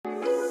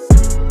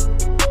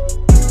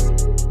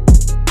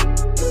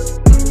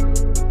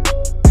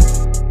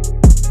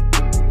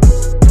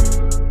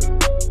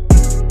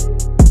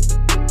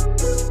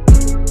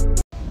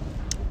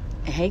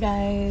Hey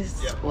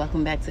guys,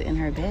 welcome back to In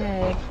Her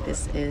Bag.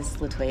 This is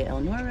Latoya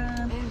Elnora.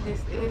 And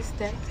this is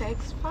Step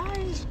Takes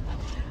 5.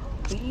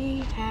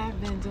 We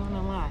have been doing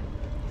a lot.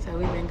 So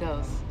we've been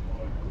ghosts.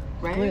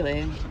 Right?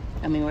 Clearly.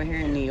 I mean, we're here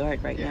in New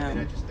York right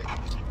now.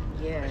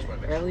 Yeah,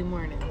 early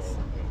mornings.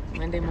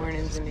 Monday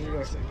mornings in New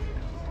York.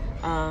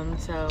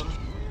 So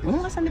When was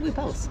the last time did we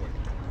post?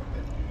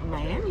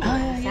 Miami. Oh,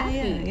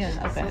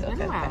 yeah. So it's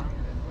been a while.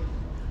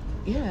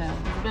 Yeah.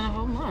 It's been a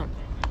whole month.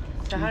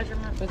 So how's your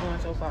month been going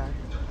so far?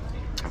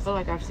 I feel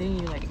like I've seen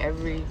you like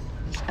every...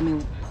 I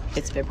mean,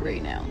 it's February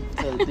now.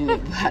 So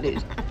how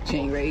did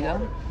January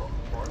go?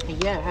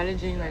 Yeah, how did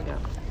January go?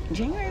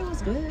 January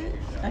was good,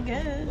 I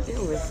guess. It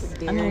was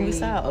very... I mean, we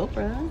saw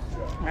Oprah,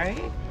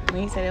 right?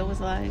 When you said it was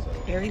like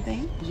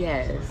everything?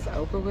 Yes,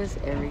 Oprah was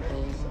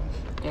everything.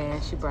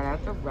 And she brought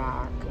out The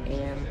Rock.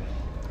 And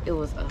it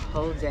was a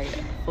whole day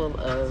full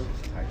of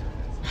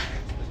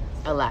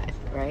a lot,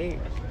 right?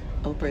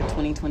 Oprah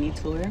 2020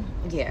 tour?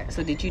 Yeah.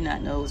 So did you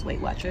not know it was Weight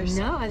Watchers?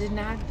 No, I did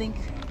not think...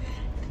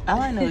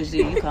 All I know is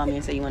you called me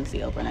and said you want to see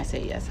Oprah, and I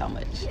said yes. How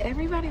much?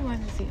 Everybody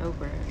wanted to see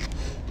Oprah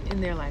in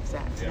their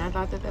lifetimes, and I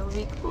thought that would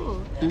be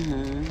cool.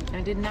 Mm-hmm.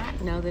 I did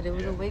not know that it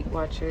was a Weight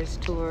Watchers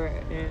tour,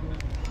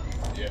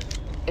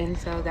 and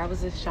so that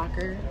was a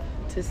shocker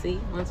to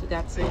see once we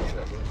got to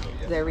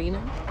the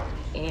arena,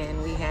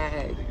 and we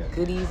had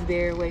goodies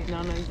there waiting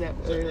on us that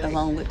were like,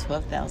 along with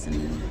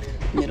 12,000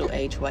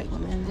 middle-aged white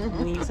women.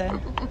 When you say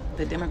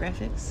the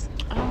demographics?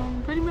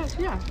 Pretty much,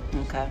 yeah.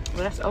 Okay.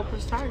 Well, that's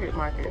Oprah's target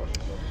market.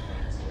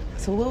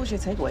 So what was your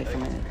takeaway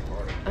from it?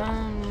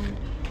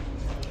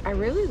 I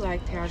really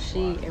liked how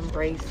she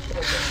embraced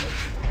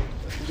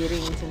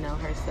getting to know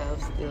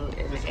herself still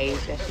in the age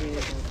that she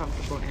is and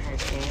comfortable in her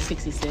skin.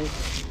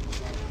 66.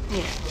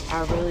 Yeah,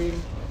 I really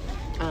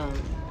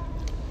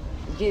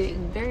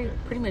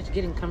pretty much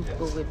getting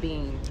comfortable with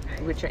being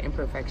with your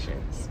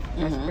imperfections.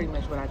 That's pretty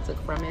much what I took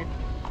from it.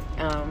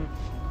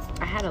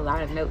 I had a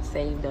lot of notes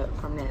saved up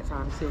from that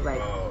time too.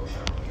 Like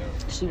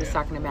she was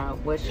talking about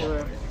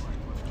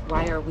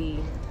why are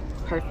we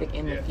perfect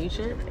in the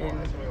future,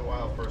 and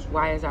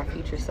why is our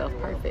future self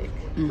perfect?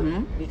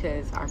 Mm-hmm.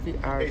 Because our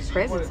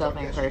present self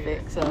ain't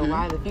perfect, so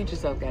why the future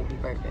self got to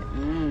be perfect?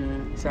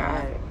 So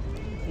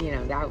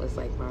that was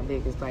like my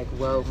biggest like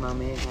whoa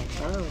moment. Like,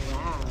 oh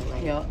wow,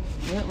 like Yo,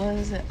 what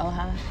was it?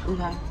 Oha,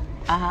 uha,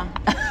 aha.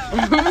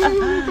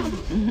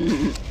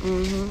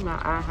 My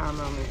aha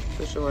moment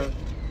for sure.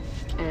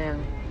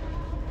 And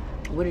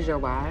what is your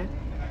why?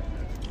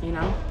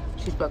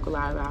 She spoke a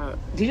lot about...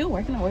 Did you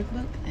work in a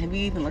workbook? Have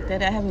you even looked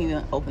at it? I haven't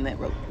even opened that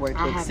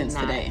workbook since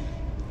today.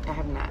 I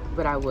have not,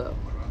 but I will.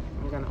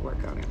 I'm going to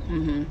work on it.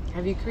 Mm-hmm.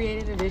 Have you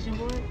created a vision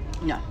board?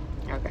 No.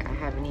 Okay, I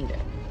haven't either.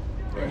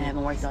 I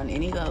haven't worked on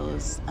any of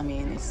those. I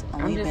mean, it's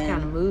only I'm just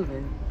kind of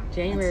moving.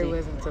 January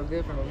wasn't so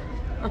good for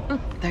me.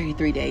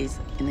 33 days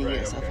in the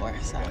year so far,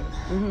 so...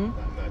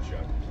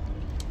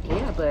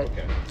 Yeah, but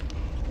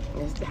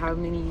it's how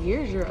many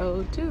years you're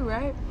owed too,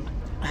 right?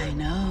 I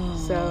know.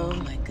 So,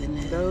 oh my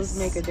goodness. Those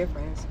make a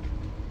difference.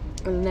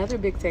 Another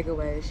big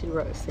takeaway she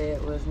said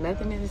was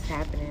nothing is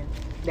happening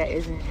that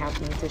isn't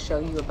happening to show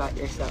you about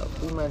yourself.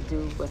 We must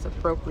do what's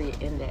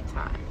appropriate in that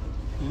time.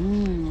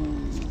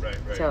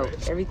 So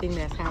everything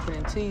that's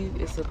happening to you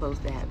is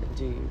supposed to happen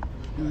to you.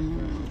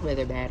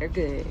 Whether bad or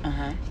good.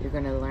 You're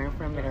going to learn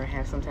from it or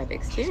have some type of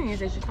experience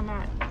as you come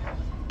out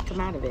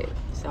of it.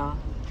 So.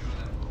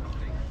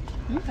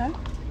 Okay.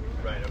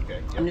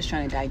 I'm just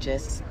trying to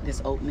digest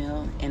this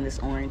oatmeal and this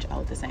orange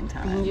all at the same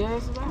time.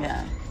 Yes, right.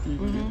 Yeah.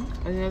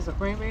 And there's a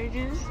cranberry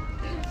juice.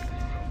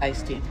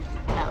 Iced tea.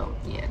 Oh,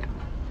 yeah.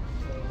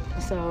 No.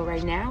 So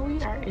right now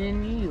we are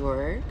in New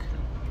York.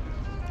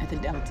 At the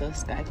Delta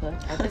Sky Club.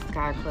 At the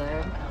Sky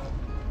Club.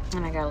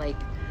 And I got like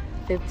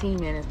 15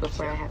 minutes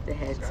before I have to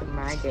head to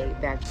my gate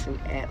back to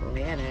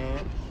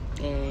Atlanta.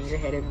 And you're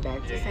heading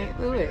back to St.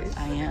 Louis.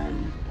 I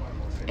am.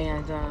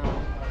 And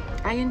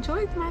I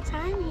enjoyed my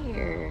time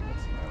here.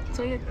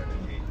 So you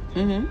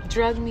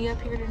drugged me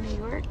up here to New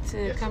York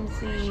to come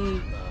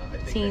see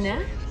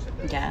Tina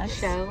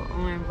show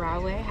on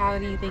Broadway. How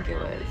do you think it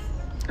was?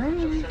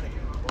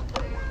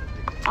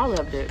 I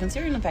loved it.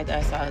 Considering the fact that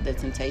I saw The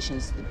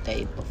Temptations the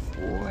day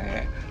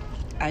before,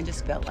 I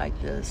just felt like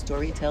the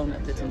storytelling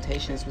of The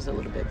Temptations was a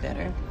little bit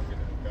better.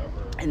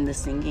 And the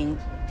singing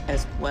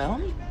as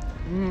well.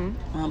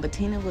 But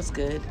Tina was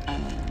good.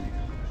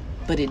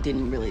 But it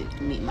didn't really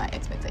meet my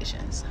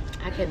expectations.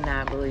 I could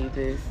not believe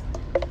this.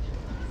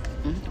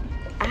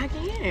 I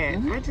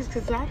can't.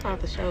 Because I thought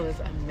the show was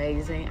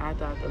amazing. I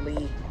thought the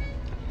lead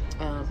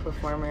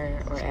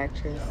performer or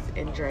actress,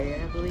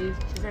 Andrea, I believe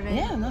is her name.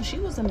 Yeah, no, she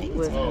was amazing.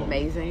 Was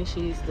amazing.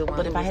 She's the one.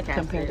 But if I had to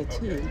compare the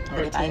two,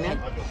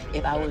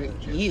 if I were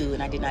you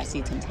and I did not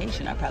see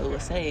Temptation, I probably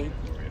would say,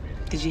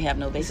 because you have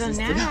no basis.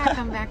 So now I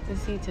come back to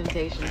see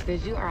Temptation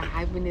because you are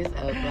hyping this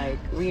up like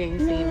we ain't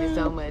seen it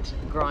so much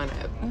growing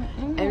up.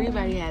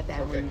 Everybody had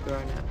that movie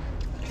growing up.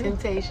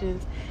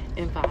 Temptations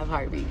and 5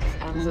 Heartbeats.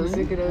 I'm so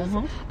sick of those.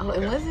 Oh,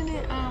 and wasn't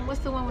it, what's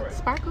the one with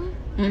Sparkle?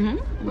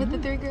 With the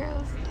 3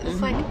 girls? It's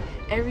like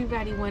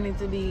everybody wanted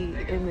to be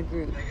in the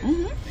group.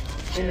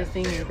 in the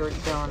singing group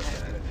growing up.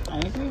 I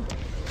agree.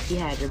 You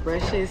had the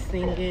brushes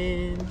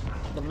singing,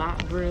 the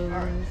mop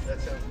brooms,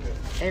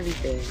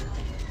 everything.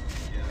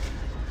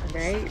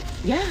 Right?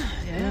 Yeah.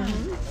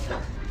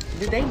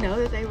 Did they know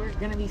that they were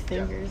going to be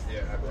singers?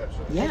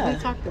 Yeah. Like,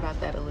 we talked about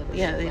that a little bit.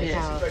 Yeah, they did.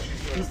 How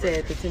you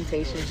said the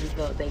Temptations, you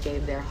felt they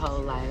gave their whole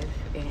life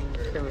and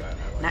career,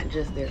 not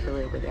just their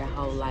career, but their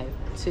whole life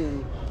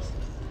to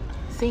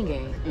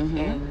singing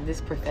and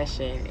this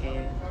profession.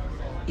 And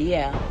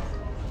yeah.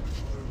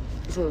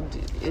 so,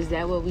 is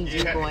that what we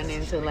do going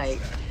into like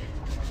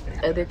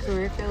other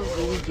career fields?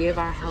 Do we give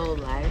our whole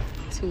life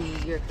to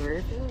your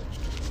career field?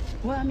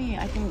 Well, I mean,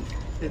 I think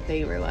that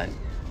they were like,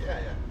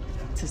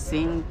 to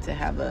sing, to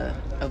have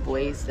a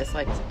voice, that's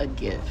like a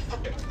gift,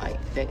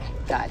 like that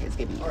God has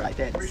given you. Like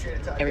that's,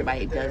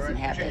 everybody doesn't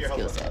have that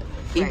skill set.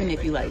 Even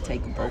if you like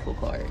take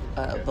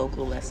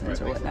vocal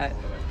lessons or whatnot,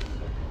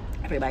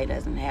 everybody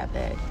doesn't have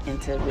that. And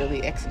to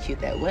really execute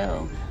that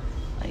well,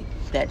 like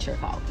that's your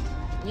fault.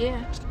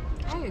 Yeah,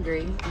 I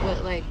agree.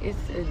 But like it's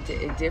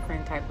a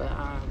different type of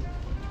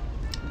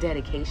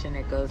dedication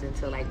that goes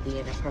into like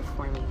being a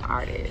performing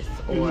artist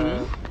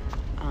or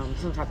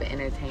some type of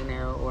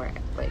entertainer or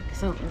like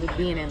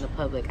being in the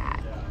public eye.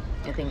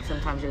 I think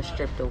sometimes you're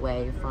stripped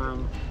away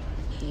from,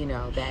 you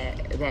know,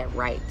 that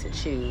right to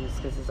choose,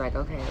 because it's like,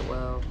 okay,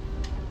 well,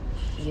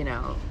 you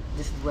know,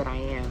 this is what I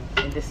am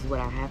and this is what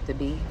I have to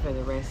be for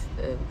the rest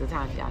of the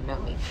time y'all know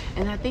me.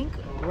 And I think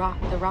The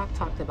Rock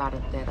talked about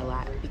that a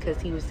lot, because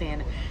he was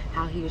saying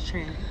how he was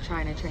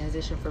trying to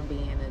transition from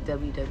being a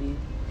WWF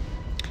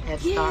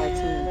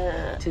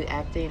star to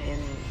acting,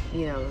 and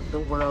you know the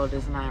world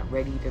is not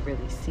ready to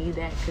really see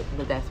that,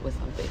 but that's what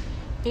something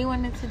he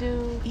wanted to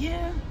do.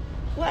 Yeah.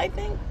 Well, I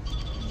think,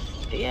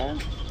 yeah.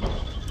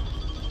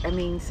 I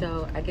mean,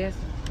 so I guess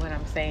what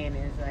I'm saying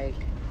is like,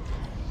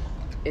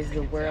 is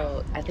the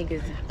world, I think,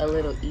 is a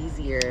little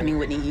easier. I mean,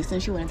 Whitney Houston,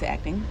 she went into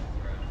acting.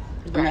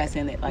 Right. I'm not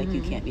saying that like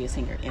you can't be a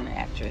singer and an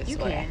actress You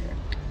or can, actor.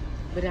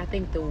 but I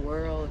think the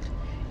world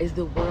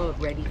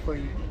ready for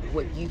you,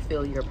 what you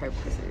feel your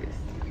purpose is.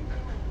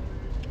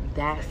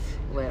 That's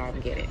what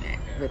I'm getting at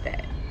with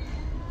that.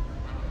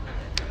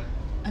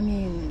 I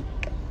mean,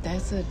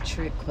 that's a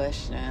trick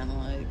question.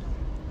 Like,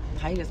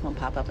 how you just gonna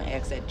pop up and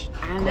ask that question?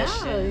 I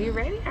know. You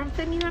ready? I'm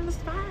putting you on the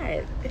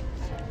spot.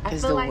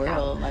 It's the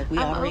world. Like we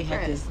already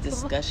had this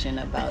discussion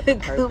about the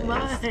purpose.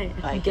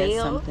 Like that's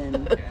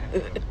something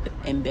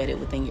embedded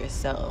within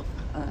yourself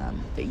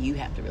that you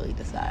have to really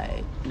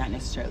decide. Not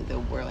necessarily the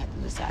world has to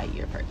decide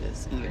your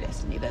purpose and your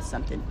destiny. That's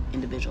something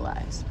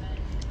individualized.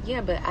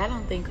 Yeah, but I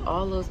don't think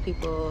all those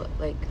people,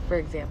 like, for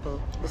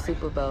example, the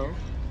Super Bowl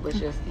was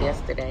just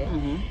yesterday.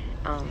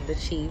 The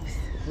Chiefs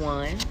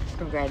won.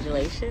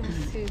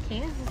 Congratulations to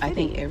Kansas City. I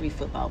think every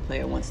football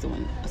player wants to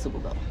win a Super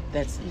Bowl.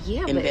 That's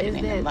but embedded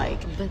in them. Like,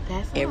 but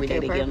that's every day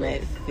they get on that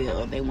purpose.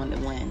 field, they want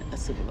to win a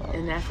Super Bowl.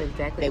 And that's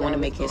exactly they what want to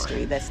I make was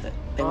history. going.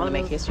 They want to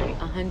make history.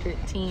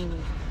 100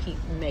 team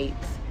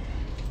mates,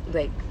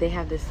 like, they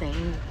have the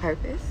same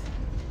purpose.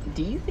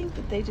 Do you think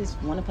that they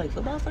just want to play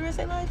football for the rest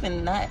of their life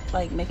and not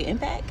like make an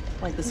impact?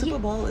 Like the Super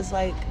Bowl is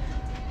like.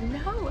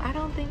 No, I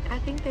don't think. I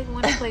think they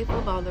want to play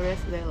football the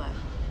rest of their life.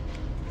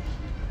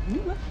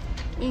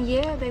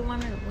 Yeah, they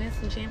want to win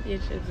some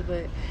championships,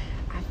 but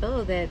I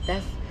feel that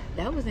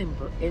that was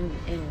ingrained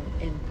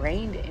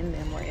in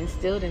them or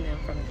instilled in them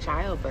from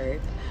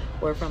childbirth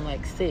or from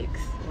like 6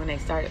 when they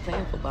started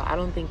playing football. I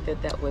don't think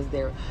that was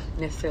their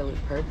necessarily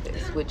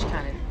purpose, which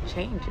kind of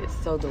changes.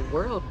 So the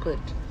world put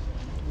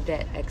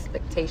that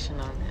expectation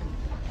on them,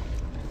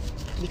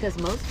 because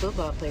most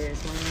football players,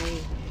 when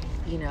they,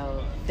 you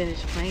know, finish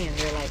playing,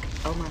 they're like,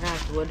 oh my gosh,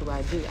 what do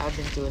I do? I've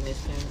been doing this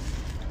since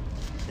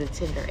the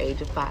tender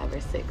age of 5 or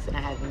 6, and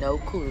I have no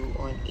clue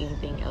on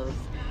anything else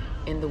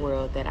in the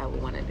world that I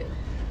would want to do.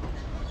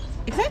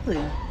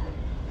 Exactly.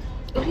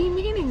 What do you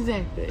mean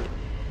exactly?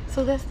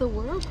 So that's the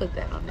world put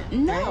that on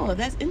them. No, right?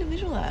 That's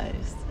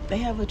individualized. They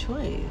have a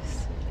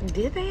choice.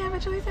 Did they have a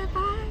choice at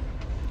 5?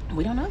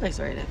 We don't know if they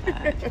started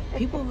at 5.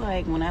 People,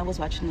 like, when I was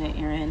watching the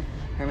Aaron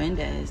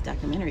Hernandez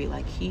documentary,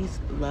 like, he's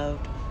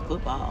loved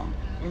football.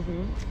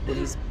 Well,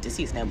 he's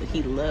deceased now, but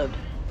he loved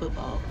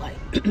football, like,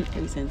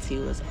 ever since he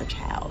was a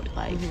child.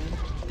 Like,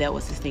 that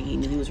was his thing. He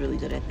knew he was really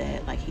good at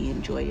that. Like, he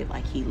enjoyed it.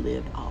 Like, he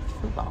lived off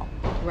football.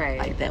 Right.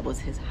 Like, that was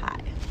his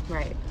high.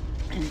 Right.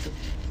 And to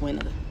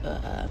win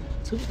a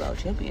Super Bowl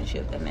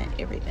championship, that meant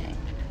everything.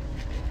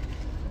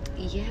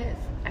 Yes,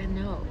 I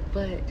know,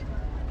 but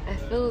I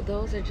feel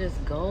those are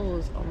just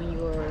goals on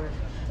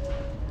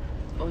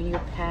your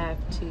path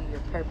to your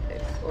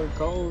purpose, or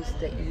goals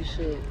that you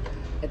should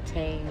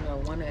attain or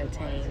want to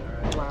attain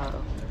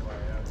while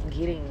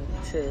getting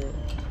to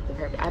the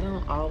purpose. I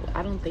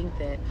don't think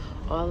that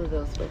all of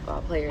those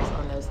football players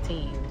on those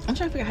teams. I'm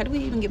trying to figure out, how do we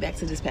even get back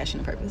to this passion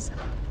and purpose?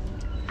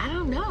 I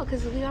don't know,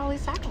 because we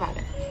always talk about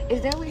it.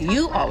 Is that what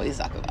you always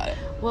talk about it?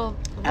 Well,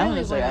 really, I don't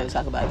necessarily always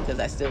talk about it, because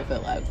I still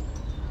feel like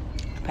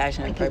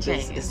passion and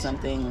purpose is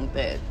something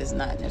that is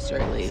not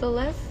necessarily so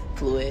let's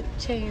fluid.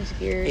 Change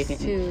gears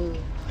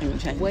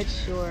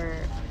what's your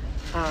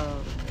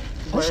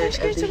let's change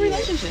gears to year?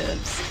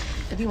 relationships.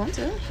 if you want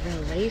to.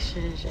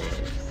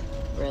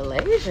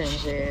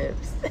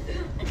 Relationships.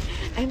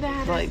 Ain't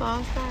that how that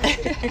song starts?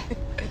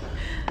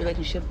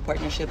 Relationship,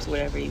 partnerships,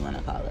 whatever you want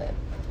to call it.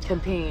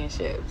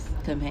 Companionships.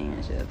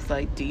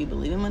 Like, do you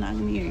believe in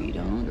monogamy or you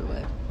don't, or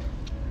what?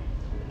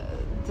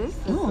 This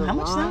is a how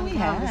much time we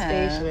have?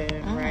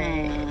 Conversation,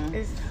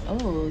 right?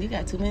 Oh, you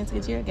got 2 minutes to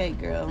get to your gate,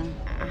 girl.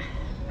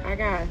 I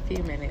got a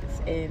few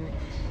minutes, and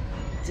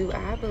do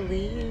I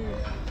believe?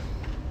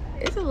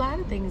 It's a lot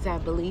of things I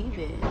believe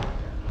in.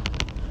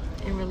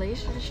 In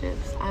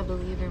relationships, I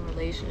believe in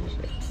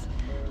relationships.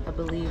 I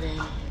believe in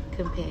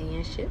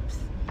companionships.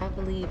 I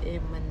believe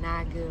in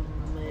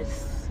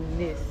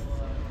monogamousness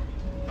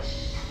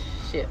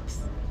ships.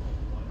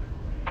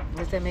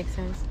 Does that make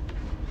sense?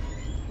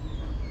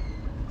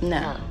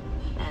 No.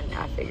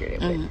 I figured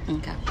it would.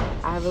 Okay.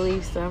 I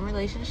believe some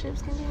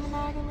relationships can be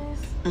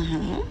monogamous.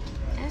 Mm-hmm.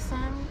 And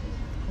some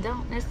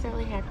don't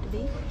necessarily have to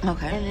be.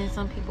 Okay. And then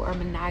some people are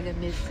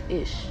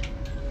monogamous-ish.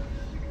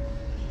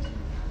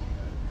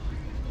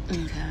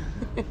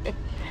 Okay.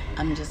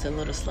 I'm just a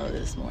little slow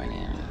this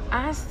morning.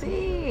 I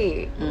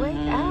see.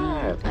 Wake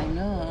up. I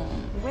know.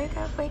 Wake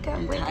up.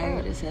 I'm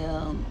tired as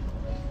hell.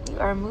 You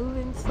are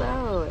moving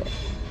slow.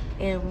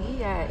 And we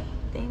got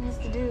things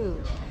to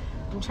do.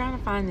 I'm trying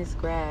to find this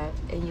graph,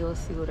 and you'll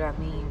see what I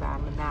mean by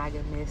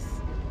monogamous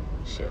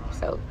ship.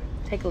 So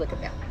take a look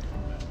at that.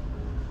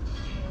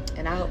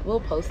 And we'll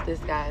post this,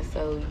 guys,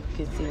 so you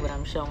can see what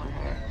I'm showing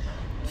her.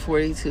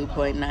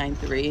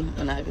 42.93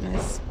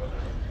 monogamous.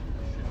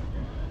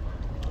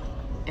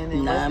 And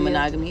then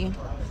non-monogamy.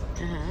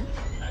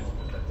 Uh-huh.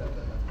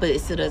 But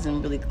it still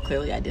doesn't really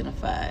clearly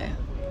identify.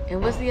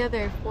 And what's the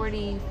other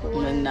 44?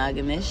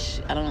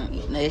 Monogamish. I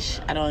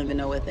don't even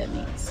know what that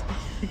means.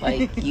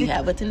 Like, you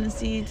have a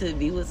tendency to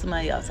be with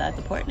somebody outside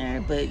the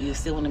partner, but you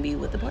still want to be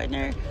with the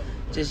partner.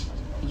 Just,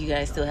 you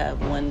guys still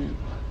have one,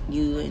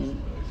 you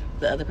and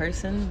the other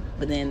person,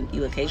 but then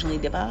you occasionally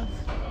dip off.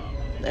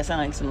 That sounds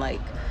like some,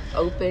 like...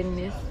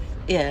 openness.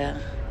 Yeah.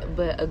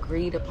 But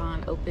agreed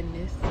upon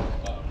openness.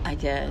 I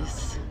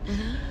guess.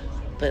 Mm-hmm.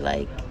 But,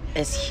 like,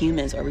 as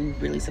humans, are we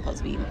really supposed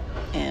to be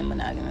in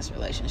monogamous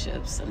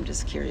relationships? I'm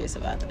just curious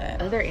about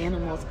that. Other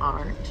animals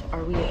aren't.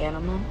 Are we an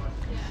animal?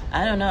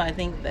 I don't know. I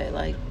think that,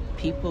 like,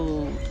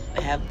 people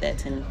have that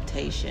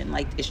temptation.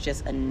 Like, it's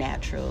just a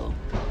natural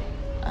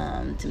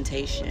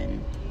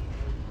temptation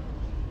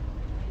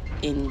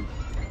in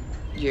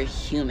you're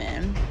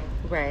human.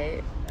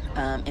 Right.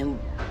 And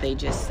they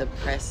just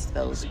suppress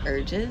those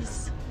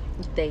urges.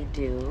 They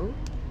do.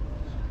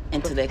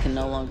 Until they can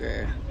no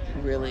longer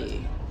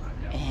really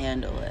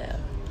handle it.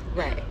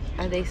 Right.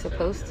 Are they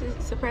supposed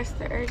to suppress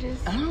the urges?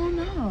 I don't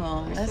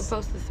know. They're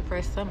supposed to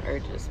suppress some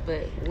urges,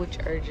 but which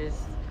urges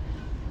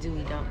do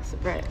we don't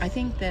suppress? I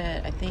think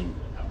that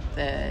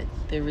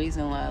the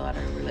reason why a lot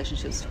of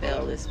relationships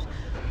fail is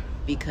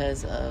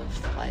because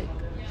of, like,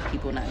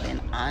 people not being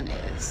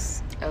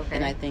honest. Okay.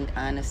 And I think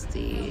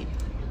honesty,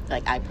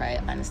 like, I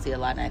pride honesty a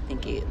lot, and I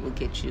think it will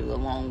get you a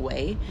long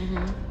way.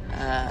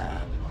 Mm-hmm.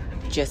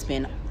 Just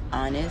being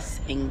honest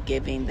and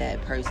giving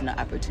that person the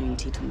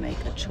opportunity to make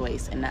a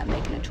choice and not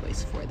making a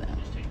choice for them.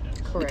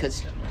 Correct.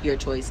 Because your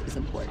choice is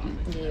important.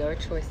 Yeah, your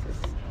choices.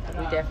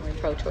 We definitely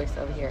pro-choice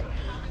over here.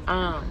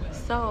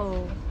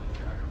 So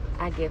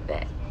I get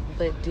that.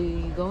 But do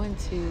you go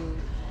into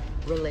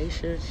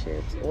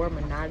relationships or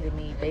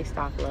monogamy based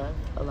off love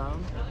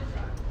alone?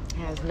 It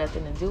has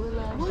nothing to do with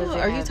love? Well,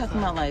 are you talking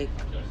about, like,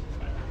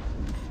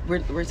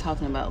 we're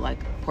talking about,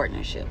 like,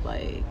 partnership,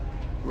 like,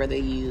 whether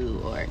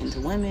you are into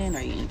women or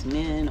you into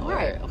men, or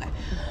right. Okay.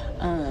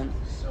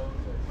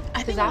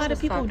 I think a lot of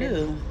people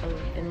do.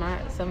 In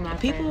some of my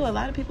people, friends, a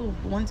lot of people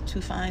want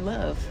to find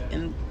love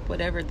in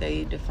whatever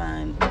they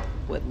define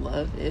what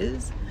love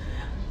is.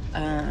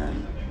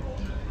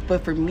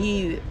 But for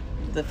me,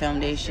 the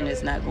foundation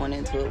is not going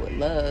into it with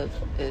love.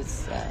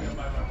 It's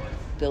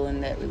building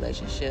that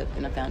relationship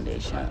and a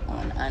foundation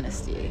on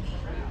honesty,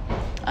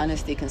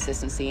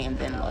 consistency, and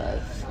then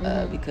love.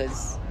 Mm-hmm.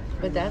 Because.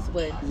 But that's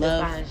what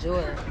love, defines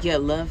your... Yeah,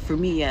 love, for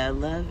me,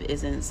 love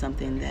isn't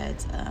something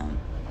that's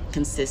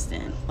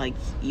consistent. Like,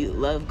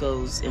 love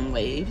goes in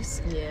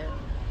waves. Yeah.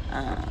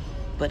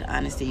 But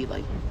honesty,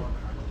 like,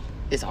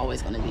 it's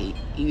always going to be,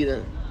 you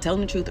either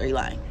telling the truth or you're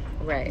lying.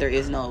 Right. There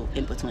is no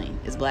in between.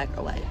 It's black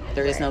or white.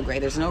 There is no gray.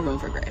 There's no room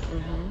for gray.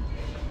 Mm-hmm.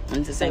 And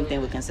it's the same thing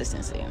with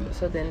consistency.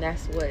 So then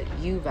that's what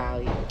you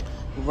value.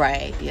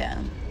 Right,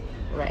 yeah.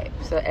 Right.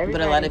 So everybody...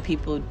 But a lot of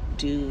people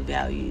do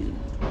value,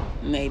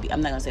 maybe,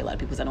 I'm not going to say a lot of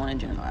people because I don't want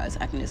to generalize.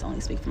 I can just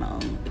only speak from my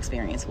own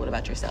experience. What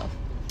about yourself?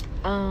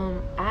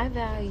 I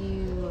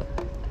value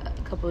a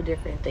couple of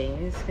different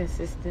things.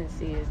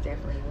 Consistency is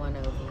definitely one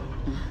of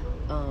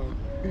them.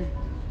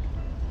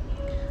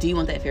 Do you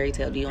want that fairy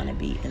tale? Do you want to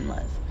be in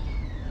love?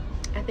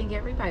 I think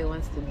everybody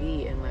wants to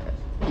be in love.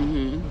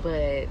 Mm-hmm.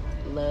 But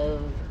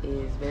love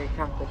is very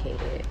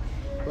complicated.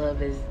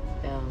 Love is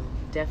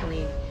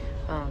definitely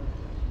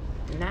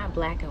not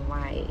black and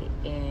white,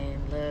 and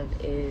love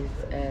is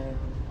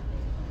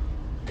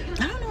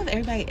I don't know if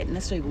everybody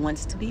necessarily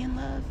wants to be in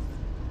love.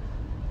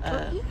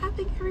 yeah, I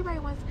think everybody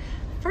wants.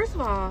 First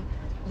of all,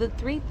 the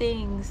three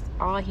things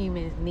all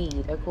humans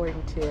need,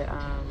 according to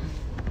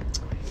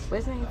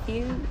what's his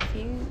name?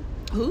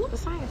 Who? The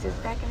scientists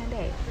back in the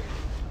day.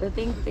 The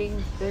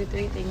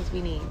three things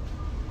we need.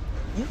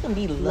 You can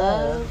be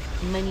Love,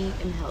 money,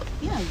 and health.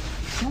 Yeah,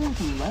 someone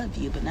can love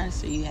you, but not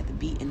necessarily you have to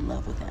be in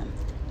love with them.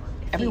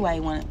 Everybody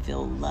wants to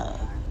feel love.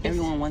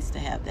 Everyone wants to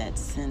have that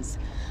sense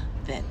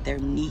that they're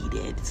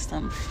needed,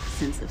 some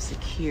sense of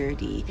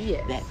security.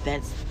 Yes.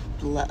 That's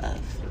love.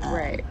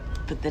 Right.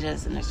 But that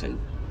doesn't necessarily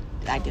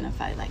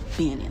identify like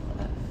being in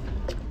love.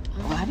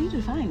 Well, how do you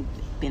define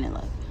being in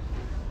love?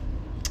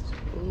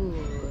 Ooh.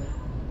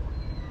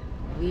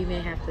 We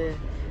may have to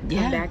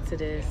come back to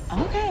this.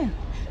 Okay.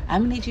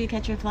 I'm gonna need you to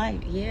catch your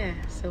flight. Yeah,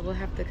 so we'll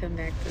have to come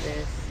back to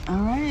this. All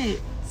right.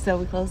 So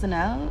we're closing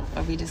out? Or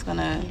are we just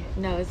gonna...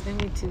 No, it's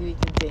gonna be to be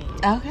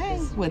continued. Okay.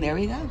 Well, there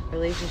we go.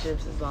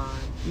 Relationships is on.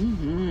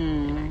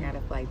 Mm-hmm. And I got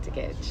a flight to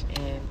catch.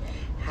 And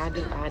how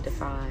do I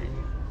define...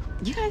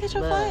 You gotta get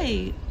your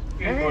flight.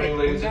 Good morning,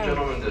 ladies and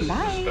gentlemen. This is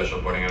a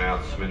special boarding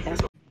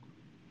announcement.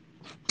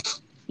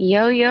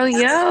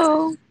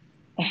 Yo.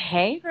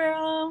 Hey,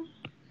 girl.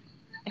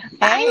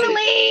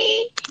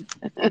 Finally!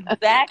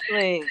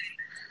 Exactly.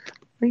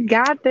 We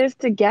got this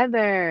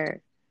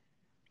together.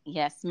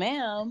 Yes,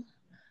 ma'am.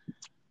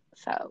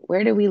 So,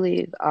 where did we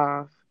leave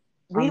off?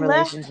 We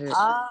left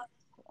off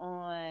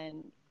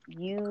on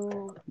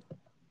you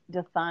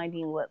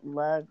defining what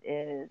love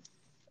is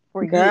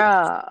for you.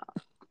 Girl,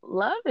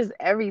 love is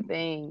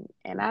everything.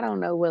 And I don't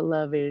know what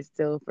love is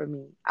still for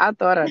me. I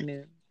thought I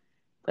knew,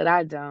 but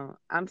I don't.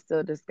 I'm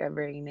still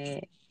discovering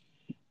it.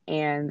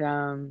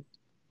 And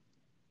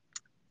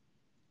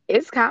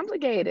it's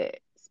complicated,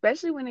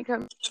 especially when it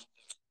comes to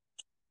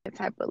that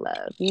type of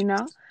love, you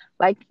know?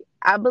 Like,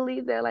 I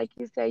believe that, like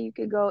you say, you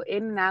could go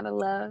in and out of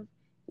love.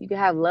 You could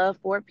have love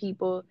for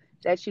people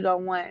that you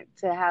don't want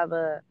to have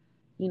a,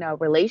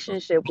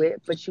 relationship with,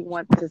 but you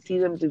want to see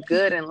them do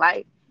good in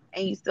life,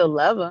 and you still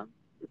love them,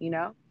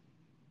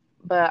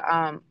 But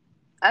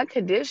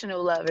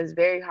unconditional love is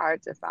very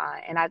hard to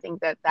find, and I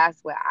think that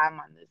that's what I'm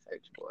on the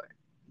search for.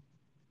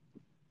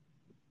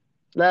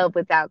 Love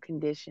without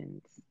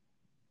conditions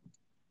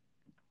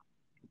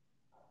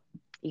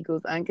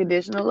equals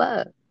unconditional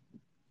love.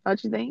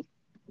 Don't you think?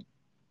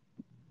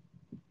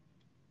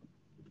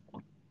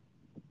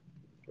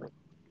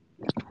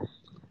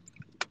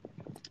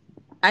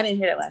 I didn't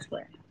hear that last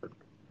part.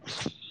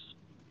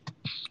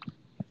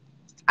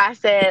 I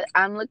said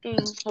I'm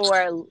looking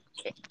for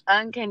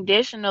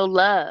unconditional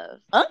love.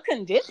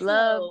 Unconditional?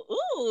 Love.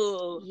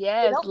 Ooh.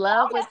 Yes,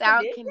 love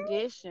without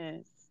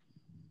conditions.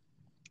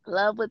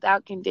 Love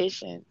without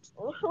conditions.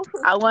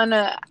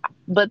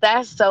 But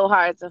that's so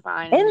hard to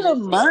find in the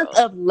month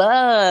of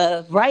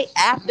love, right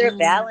after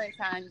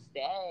Valentine's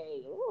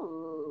Day.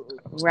 Ooh.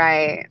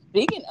 Right.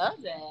 Speaking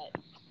of that,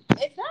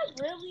 is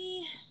that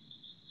really,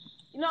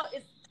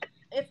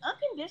 is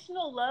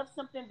unconditional love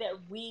something that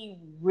we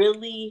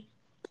really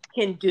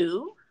can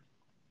do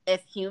as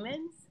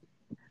humans?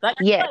 Like,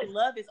 I feel like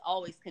love is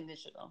always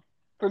conditional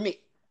for me.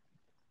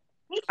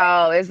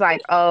 Oh, it's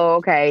like,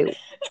 okay,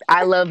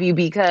 I love you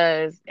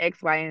because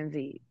X, Y, and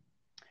Z.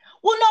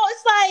 Well, no,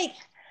 it's like,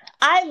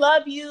 I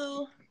love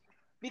you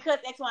because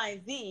X, Y,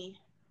 and Z,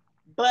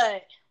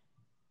 but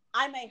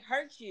I may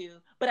hurt you,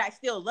 but I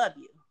still love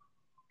you.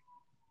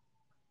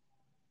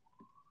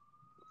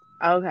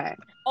 Okay.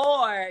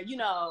 Or,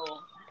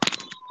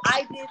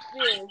 I did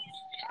this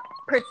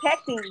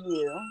protecting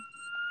you,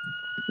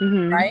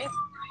 right?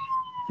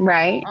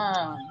 Right.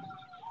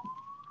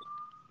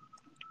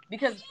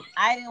 Because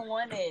I didn't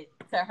want it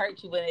to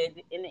hurt you, but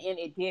in the end,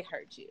 it did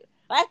hurt you.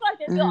 But I feel like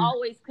there's still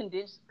always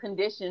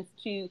conditions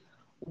to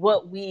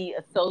what we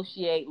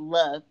associate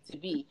love to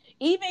be.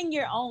 Even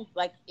your own,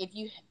 like if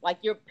you, like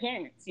your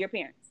parents,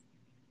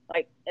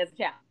 like as a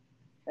child,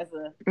 as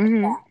a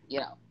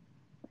child,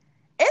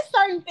 it's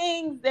certain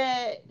things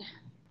that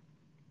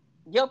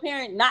your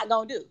parent not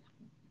gonna do.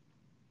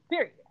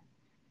 Period.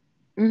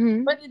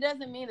 But it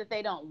doesn't mean that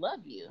they don't love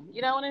you.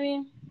 You know what I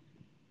mean?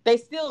 They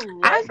still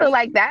love I feel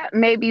like that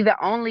may be the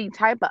only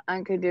type of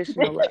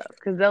unconditional love,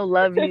 because they'll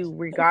love you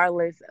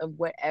regardless of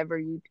whatever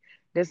you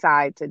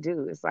decide to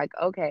do. It's like,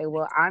 okay,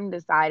 well, I'm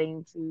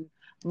deciding to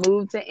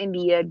move to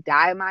India,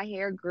 dye my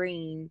hair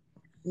green,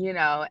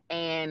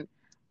 and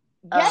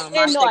my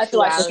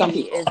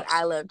sexuality is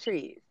I love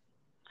trees,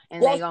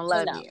 and they gonna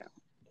love you.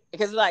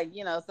 Because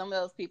some of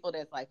those people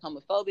that's like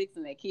homophobics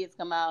and their kids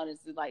come out,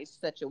 it's like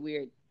such a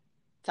weird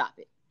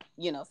topic,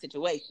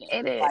 situation.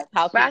 It is. Like,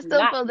 but I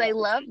still feel they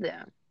love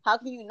them. How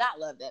can you not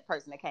love that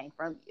person that came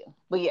from you?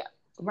 But yeah.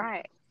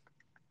 Right.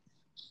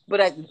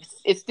 But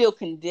it's still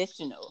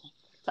conditional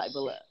type of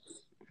love.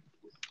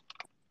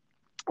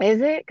 Is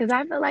it? Because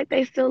I feel like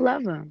they still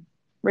love them,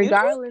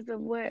 regardless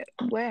of what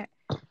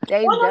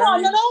they've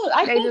done. No.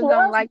 I they just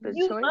don't like the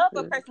you choices.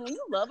 When you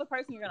love a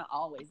person, you're going to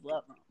always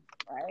love them,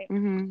 right?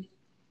 Mm-hmm.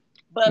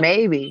 But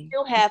maybe you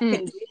still have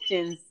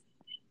conditions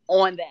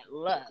on that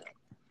love.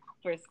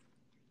 For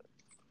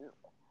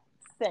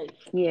sake.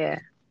 Yeah.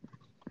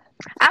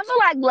 I feel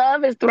like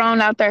love is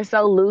thrown out there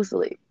so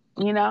loosely,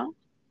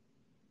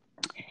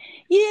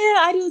 Yeah,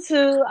 I do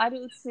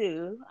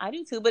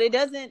too. But it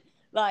doesn't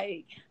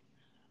like,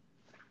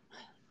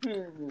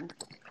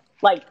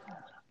 like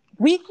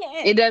we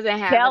can't It doesn't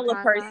have a tell a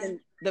timeline. person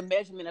the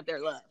measurement of their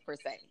love per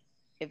se,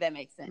 if that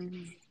makes sense.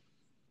 Mm-hmm.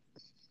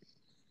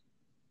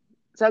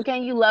 So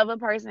can you love a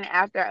person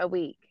after a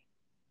week?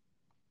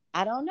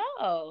 I don't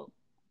know.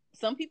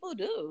 Some people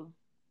do.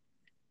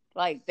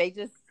 Like they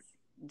just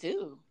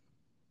do.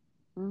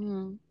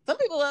 Mm-hmm. Some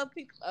people love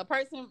a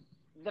person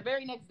the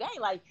very next day.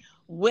 Like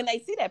when they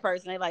see that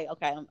person, they're like,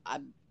 okay,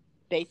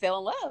 they fell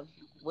in love.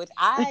 Which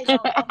I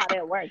don't know how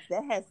that works.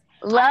 I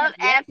Love have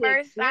yet at to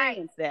first sight.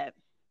 experience that.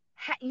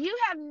 You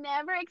have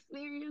never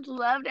experienced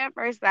love at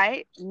first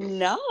sight?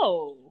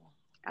 No.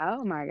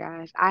 Oh my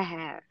gosh, I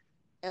have.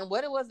 And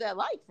what was that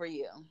like for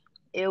you?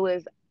 It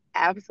was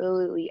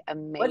absolutely Was it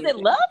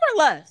amazing. love or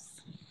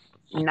lust?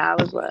 No,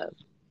 it was love.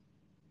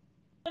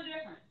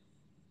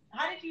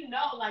 How did you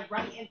know, like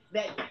right in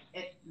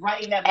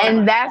that moment? And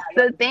Like, that's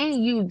yeah, I love the this person.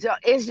 thing.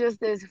 It's just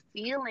this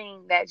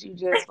feeling that you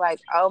just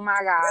like, oh my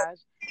gosh,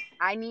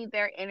 I need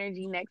their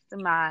energy next to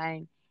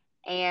mine,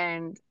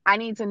 and I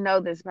need to know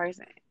this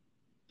person.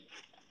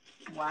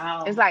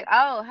 Wow. It's like,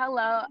 oh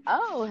hello,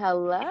 oh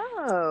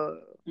hello,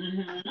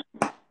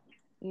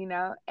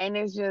 Mm-hmm. and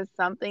it's just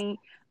something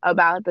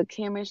about the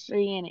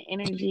chemistry and the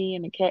energy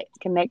and the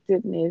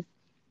connectiveness,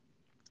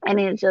 and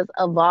it just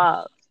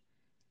evolves,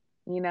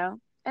 and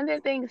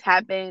then things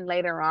happen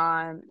later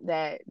on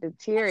that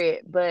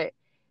deteriorate, but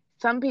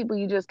some people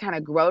you just kind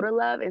of grow to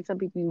love, and some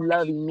people you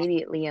love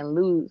immediately and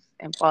lose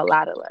and fall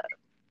out of love.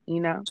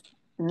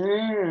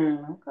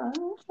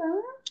 Okay.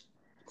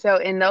 So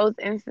in those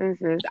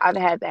instances, I've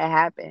had that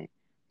happen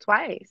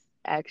twice,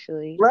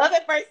 actually. Love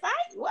at first sight?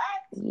 What?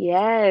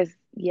 Yes, I'm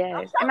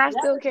yes, and so I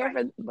still jealous care right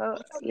for now.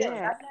 both. I'm so jealous.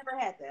 Yeah, I've never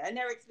had that. I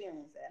never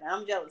experienced that. And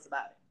I'm jealous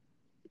about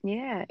it.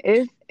 yeah.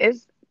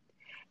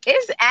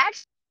 It's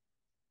actually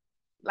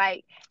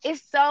like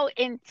it's so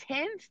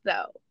intense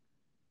though.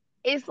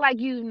 It's like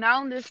you've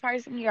known this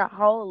person your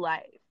whole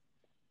life.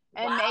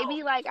 And Wow.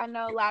 maybe like I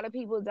know a lot of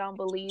people don't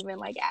believe in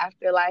like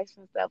afterlife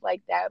and stuff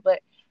like that,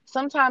 but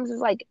sometimes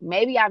it's like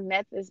maybe I've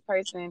met this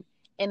person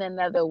in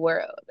another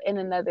world, in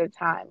another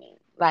timing,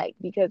 like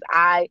because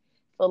I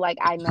feel like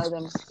I know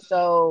them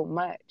so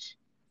much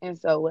and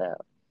so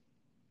well.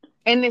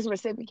 And it's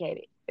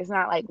reciprocated. It's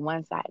not like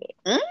one-sided.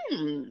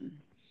 Mm.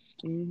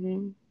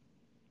 Hmm.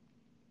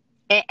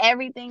 And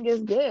everything is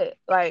good.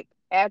 Like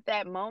at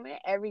that moment,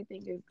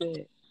 everything is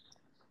good.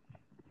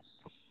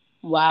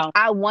 Wow.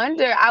 I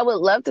would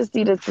love to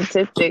see the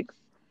statistics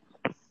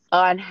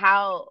on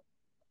how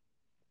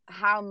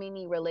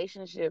many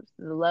relationships,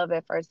 the love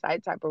at first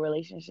sight type of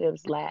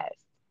relationships last.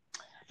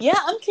 Yeah,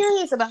 I'm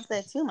curious about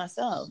that too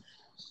myself.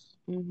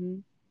 Hmm.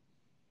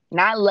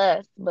 Not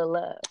lust, but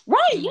love. Right.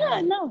 Hmm.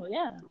 Yeah. No.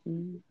 Yeah.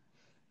 Hmm.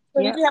 So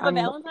did Yep. you have a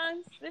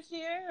Valentine's this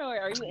year, or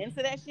are you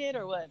into that shit,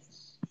 or what?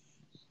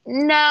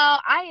 No,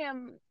 I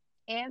am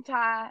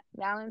anti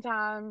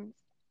Valentine's.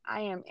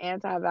 I am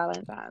anti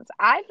Valentine's.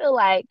 I feel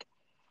like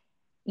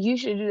you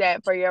should do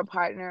that for your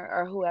partner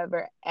or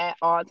whoever at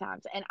all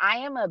times. And I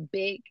am a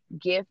big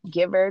gift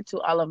giver to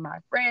all of my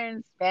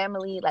friends,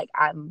 family. Like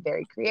I'm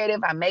very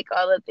creative. I make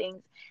all the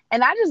things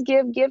and I just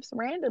give gifts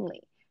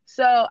randomly.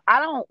 So I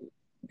don't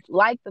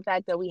like the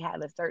fact that we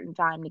have a certain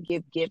time to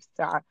give gifts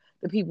to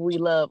the people we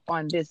love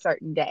on this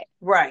certain day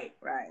Right.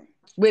 Right.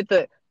 with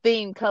the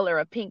theme color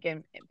of pink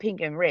and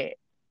red.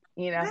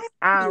 I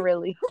don't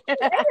really. Who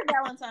created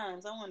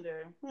Valentine's? I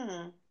wonder.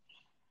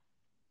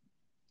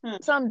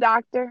 Some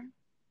doctor.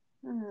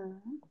 Hmm.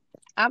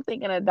 I'm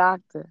thinking a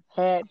doctor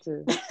had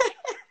to.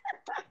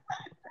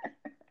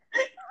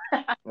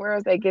 Where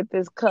else they get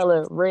this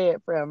color red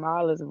from?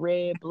 All this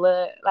red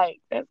blood. Like,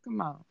 that's come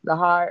on. The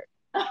heart.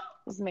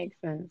 This makes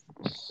sense.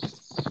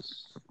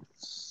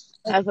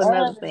 That's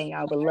another thing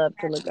I would love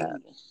to look up.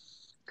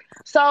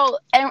 So,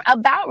 and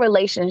about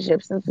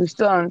relationships, since we're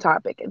still on the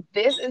topic,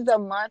 this is the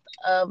month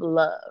of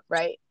love,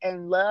 right?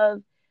 And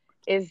love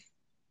is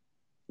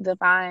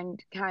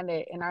defined kind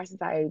of in our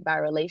society by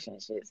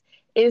relationships.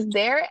 Is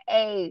there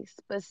a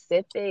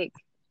specific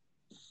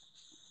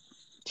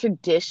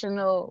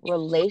traditional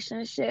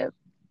relationship?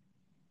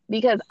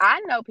 Because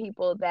I know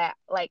people that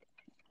like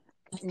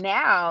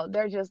now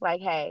they're just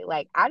like, hey,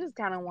 like I just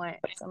kind of want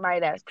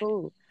somebody that's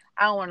cool.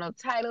 I don't want no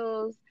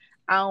titles.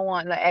 I don't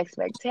want no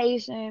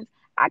expectations.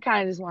 I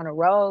kind of just want to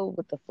roll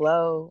with the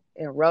flow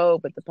and roll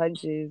with the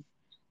punches,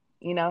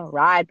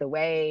 ride the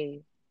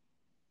wave.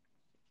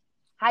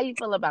 How you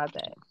feel about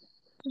that?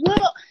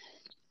 Well,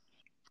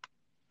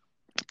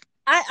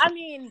 I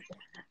mean,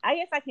 I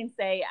guess I can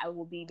say I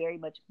will be very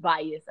much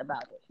biased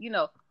about it.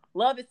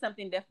 Love is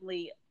something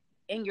definitely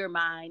in your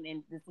mind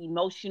and this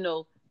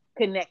emotional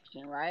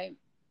connection, right?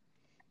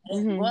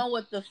 And Mm-hmm. going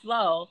with the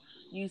flow,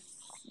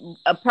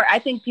 I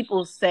think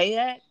people say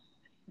that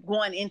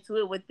going into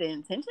it with the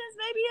intentions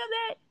maybe of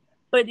that,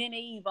 but then it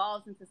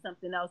evolves into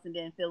something else, and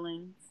then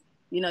feelings,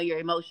 your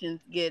emotions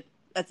get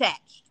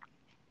attached.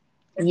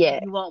 Yeah.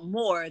 You want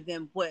more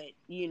than what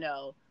you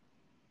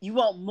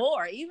want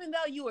more, even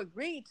though you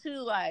agree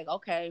to like,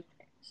 okay,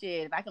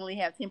 shit, if I can only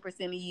have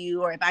 10% of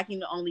you, or if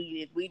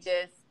we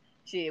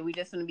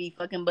just gonna be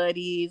fucking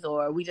buddies,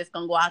 or we just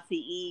gonna go out to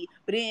eat.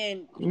 But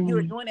then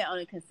you're doing that on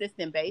a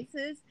consistent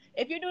basis.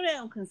 If you're doing that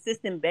on a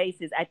consistent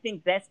basis, I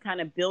think that's kind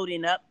of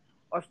building up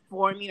or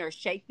forming or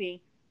shaping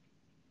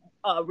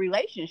a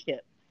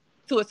relationship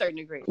to a certain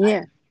degree. Right?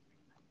 Yeah.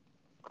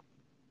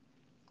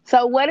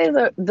 So what is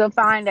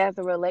defined as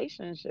a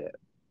relationship?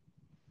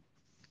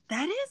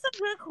 That is a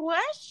good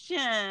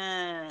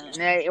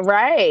question.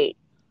 Right.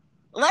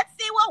 Let's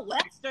see what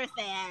Webster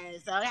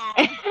says.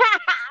 Okay.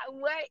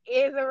 What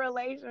is a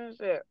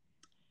relationship?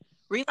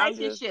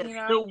 Relationship,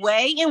 the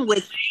way in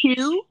which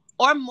two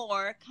or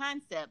more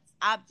concepts,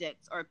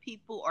 objects, or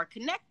people are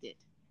connected,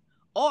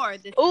 or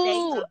the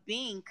state of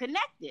being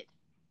connected.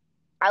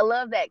 I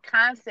love that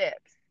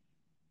concept.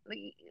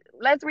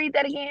 Let's read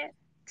that again.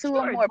 Two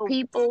or more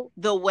people.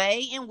 The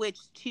way in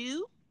which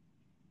two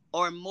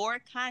or more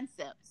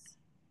concepts,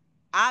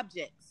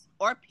 objects,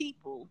 or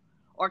people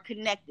are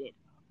connected,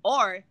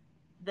 or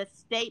the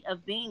state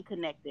of being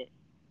connected.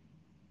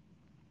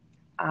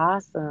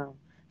 Awesome.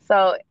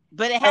 So,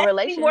 but it has to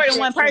be more than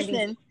one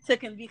person to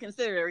be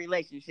considered a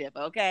relationship,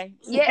 okay?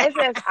 Yeah, it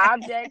says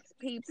objects,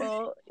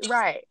 people,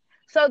 right.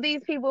 So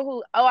these people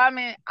who, I'm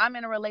in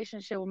a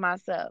relationship with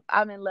myself.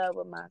 I'm in love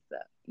with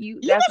myself.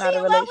 That's not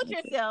a relationship. You can be in love with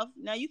yourself.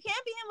 No, you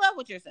can't be in love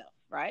with yourself,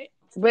 right?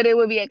 But it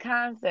would be a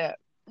concept.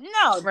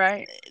 No,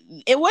 right?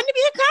 It wouldn't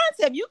be a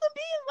concept. You can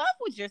be in love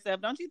with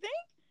yourself, don't you think?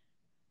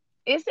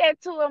 It said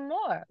two or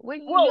more.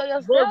 When you know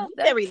yourself,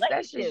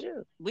 that's just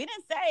you. We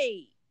didn't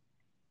say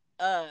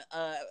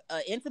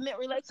intimate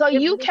relationship. So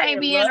you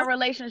can't be in a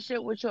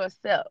relationship with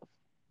yourself.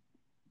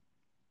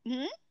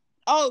 Hmm?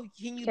 Oh,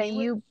 can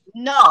you?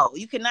 No,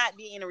 you cannot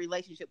be in a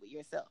relationship with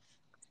yourself.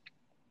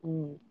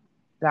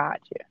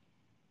 Gotcha.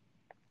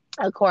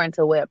 According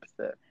to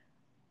Webster.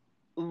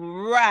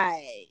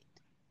 Right.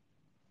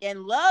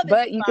 And love,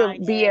 but you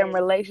can be in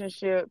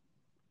relationship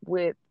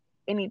with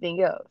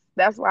anything else.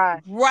 That's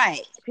why,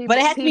 right? But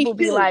it has to be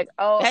two. Like,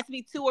 it has to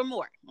be two or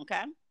more.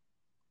 Okay.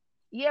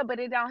 Yeah, but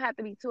it don't have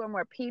to be two or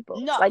more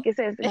people. No, like it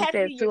says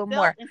two or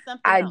more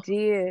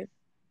ideas,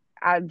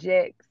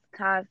 objects,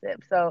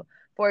 concepts. So,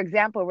 for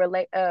example,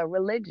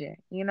 religion.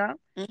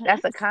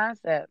 That's a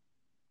concept.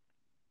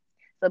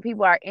 So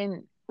people are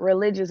in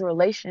religious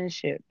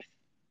relationships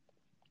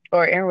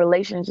or in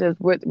relationships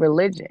with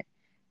religion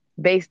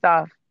based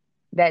off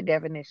that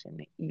definition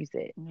that you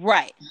said.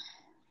 Right.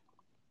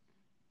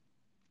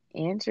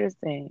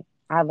 Interesting.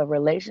 I have a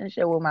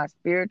relationship with my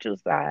spiritual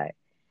side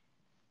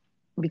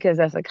because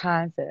that's a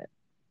concept.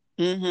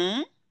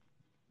 Mm-hmm.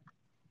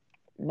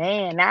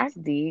 Man, that's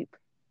deep.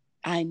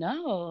 I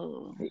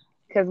know.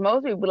 Because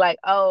most people like,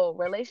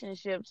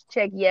 relationships,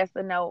 check yes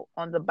or no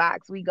on the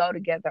box. We go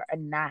together or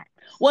not.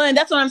 Well, and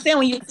that's what I'm saying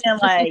when you're saying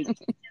like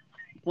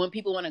when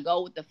people want to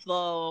go with the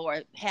flow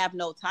or have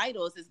no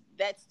titles,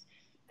 that's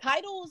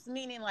titles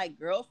meaning like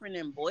girlfriend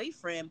and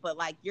boyfriend, but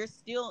like you're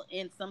still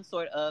in some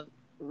sort of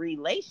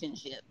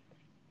relationship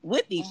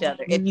with each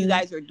other. If you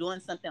guys are doing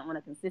something on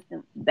a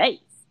consistent base,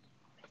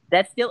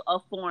 that's still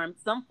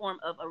some form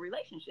of a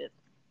relationship.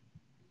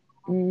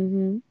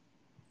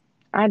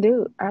 I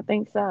do. I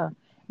think so.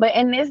 But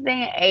in this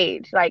day and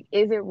age, like,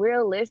 is it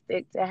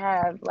realistic to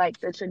have like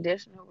the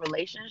traditional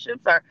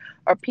relationships, or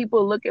are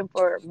people looking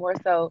for more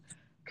so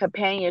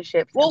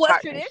companionships? Well,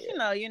 what's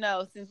traditional?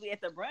 Since we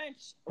at the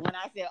brunch, when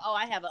I said,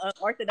 I have an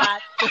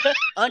unorthodox,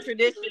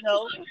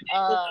 untraditional,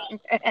 and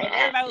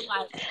everybody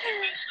was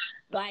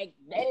like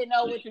they didn't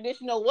know what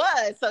traditional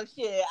was. So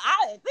shit,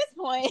 at this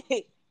point,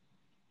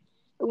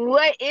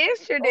 what is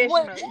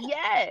traditional?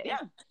 Yes. Yeah.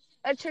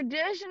 A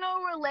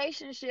traditional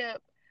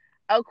relationship,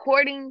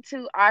 according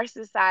to our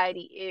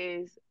society,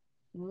 is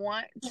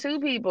two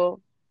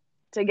people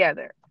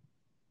together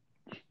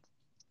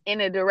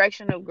in a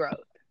direction of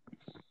growth.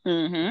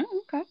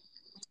 Okay.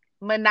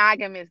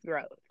 Monogamous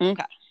growth.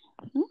 Okay.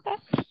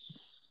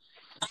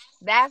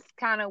 That's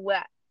kind of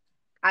what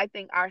I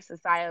think our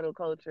societal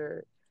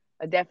culture,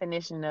 a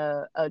definition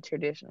of a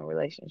traditional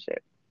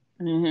relationship.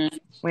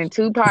 When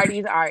two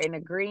parties are in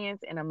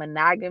agreement in a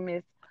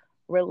monogamous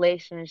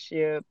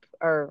relationship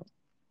or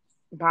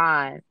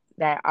bond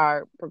that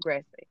are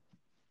progressing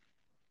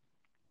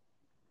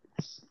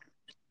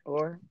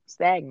or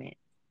stagnant,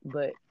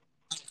 but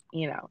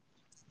in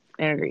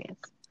agreement.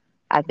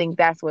 I think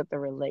that's what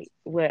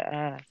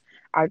a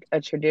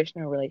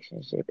traditional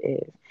relationship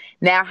is.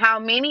 Now, how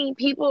many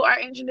people are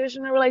in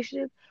traditional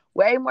relationships?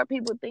 Way more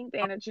people think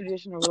they're in a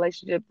traditional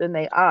relationship than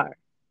they are.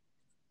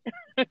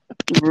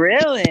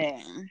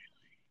 Really?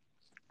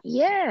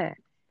 Yeah.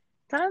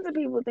 Tons of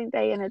people think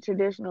they're in a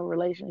traditional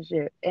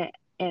relationship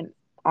and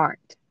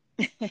aren't.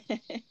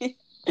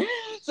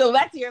 So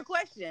back to your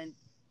question,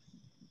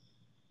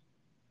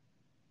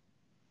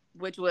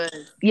 which was,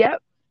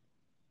 yep.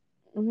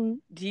 Do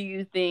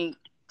you think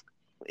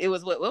it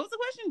was what was the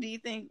question? Do you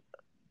think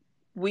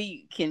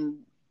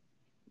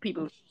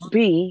people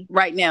be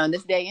right now in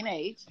this day and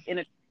age in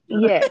a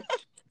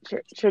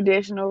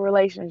traditional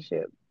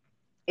relationship?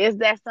 Is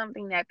that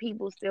something that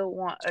people still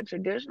want, a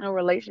traditional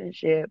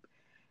relationship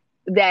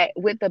that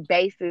with the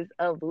basis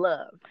of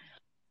love,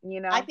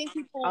 I think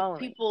people only.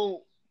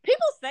 people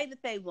say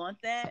that they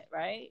want that,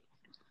 right?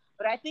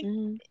 But I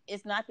think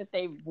it's not that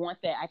they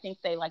want that. I think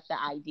they like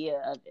the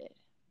idea of it.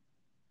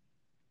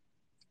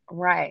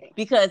 Right.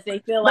 Because they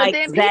feel But like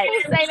then that.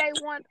 people say they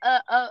want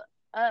a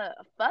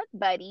fuck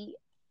buddy,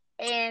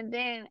 and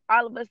then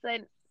all of a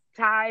sudden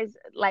ties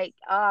like,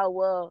 oh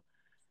well,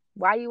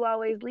 why you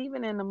always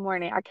leaving in the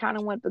morning? I kind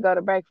of want to go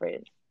to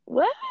breakfast.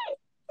 What?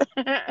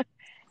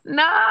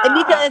 No.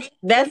 Because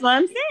that's what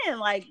I'm saying.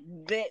 Like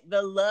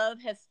the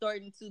love has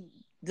started to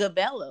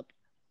develop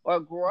or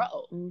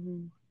grow.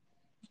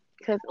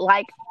 Because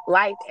like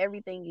life,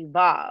 everything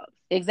evolves.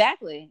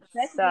 Exactly.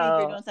 Especially So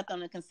if you're doing something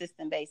on a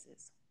consistent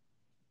basis.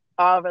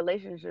 All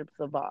relationships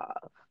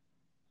evolve.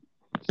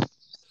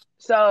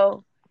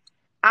 So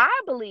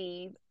I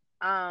believe,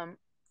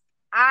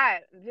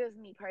 just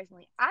me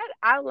personally,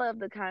 I love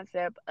the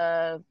concept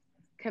of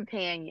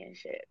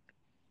companionship.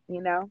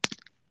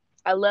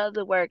 I love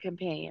the word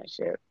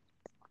companionship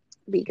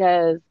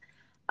because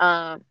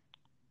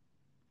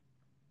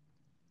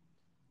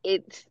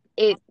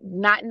it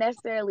not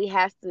necessarily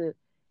has to.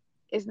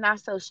 It's not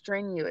so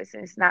strenuous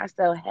and it's not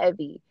so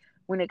heavy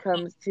when it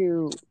comes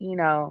to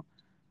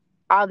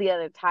all the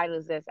other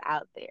titles that's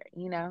out there.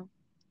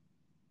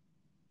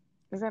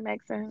 Does that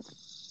make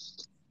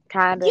sense?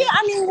 Kind of. Yeah,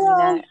 I mean,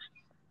 well,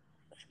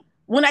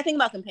 when I think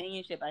about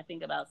companionship, I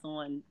think about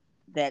someone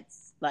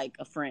that's like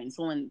a friend,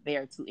 someone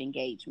there to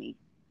engage me,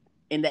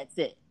 and that's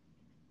it,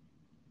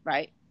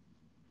 right?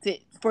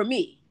 For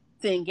me,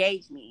 to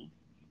engage me.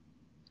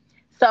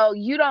 So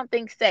you don't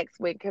think sex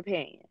with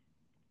companion?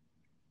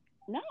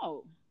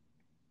 No.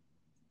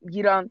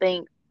 You don't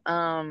think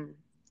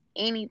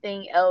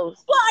anything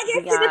else? Well,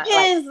 I guess it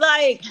depends.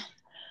 Like,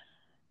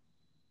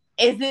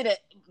 is it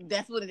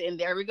that's what it, and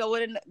there we go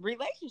with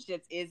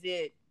relationships. Is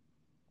it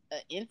an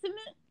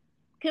intimate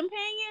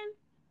companion,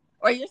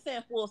 or you're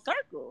saying full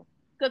circle?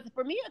 Because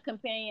for me, a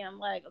companion, I'm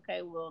like,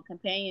 okay, well,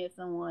 companion is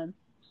someone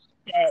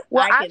that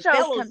I can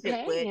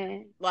fellowship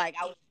with. Like,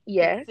 I would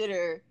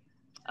consider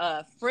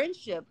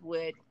friendship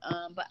with,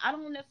 but I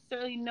don't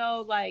necessarily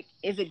know, like,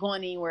 is it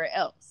going anywhere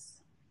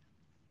else?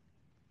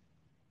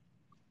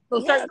 So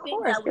certain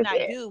things I would not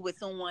do with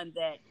someone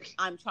that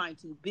I'm trying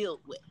to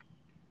build with.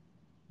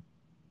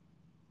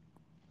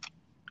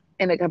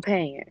 In a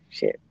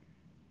companionship.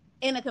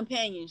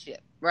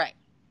 Right.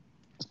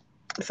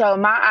 So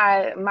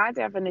my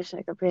definition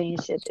of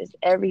companionship is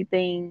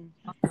everything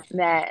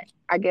that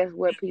I guess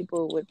what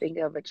people would think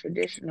of a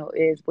traditional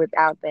is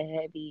without the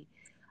heavy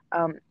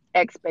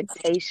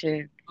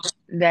expectation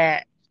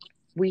that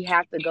we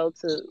have to go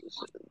to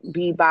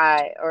be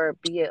by or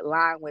be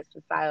aligned with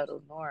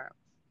societal norms.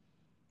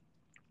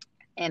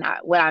 And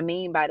what I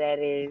mean by that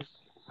is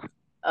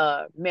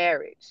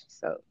marriage,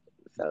 so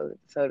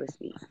to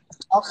speak.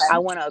 Okay. I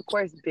want to, of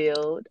course,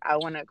 build. I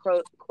want to, of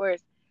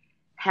course,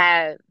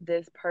 have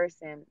this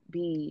person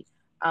be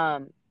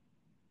a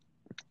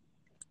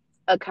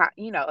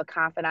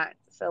confidant,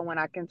 someone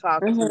I can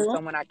talk to,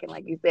 someone I can,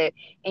 like you said,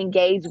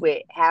 engage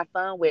with, have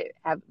fun with,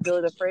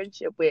 build a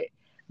friendship with,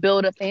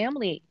 build a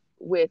family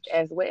with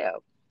as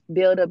well,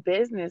 build a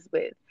business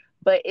with.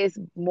 But it's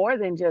more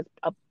than just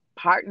a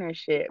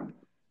partnership.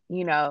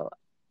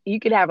 You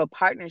could have a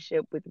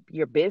partnership with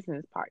your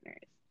business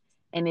partners,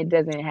 and it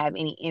doesn't have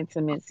any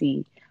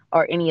intimacy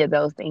or any of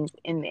those things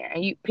in there.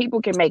 And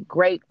people can make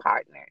great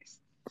partners.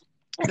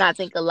 And I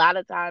think a lot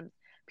of times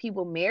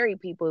people marry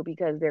people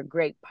because they're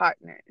great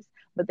partners,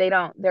 but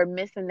they're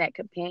missing that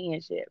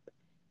companionship.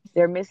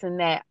 They're missing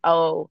that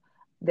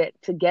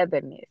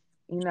togetherness,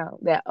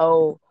 that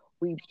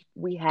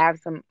we have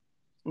some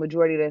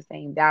majority of the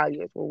same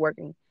values. We're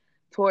working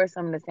towards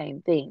some of the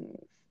same things.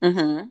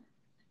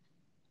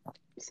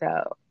 So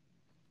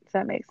does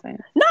that make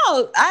sense?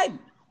 No, I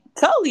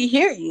totally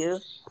hear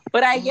you.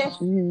 But I guess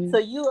so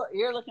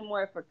you're looking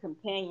more for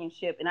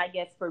companionship, and I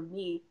guess for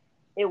me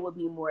it would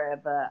be more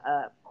of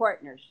a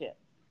partnership,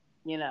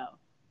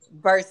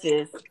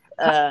 versus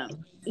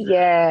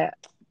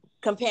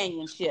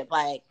companionship.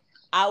 Like,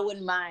 I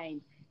wouldn't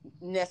mind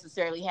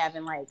necessarily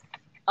having like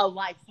a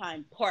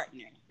lifetime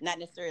partner, not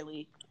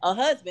necessarily a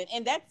husband.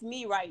 And that's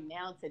me right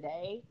now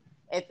today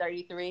at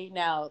 33.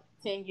 Now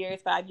 10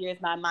 years, 5 years,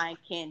 my mind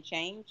can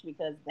change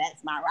because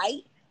that's my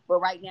right.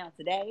 But right now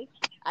today,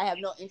 I have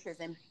no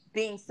interest in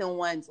being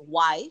someone's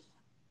wife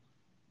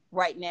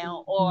right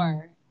now,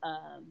 or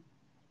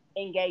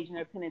engaging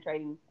or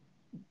penetrating,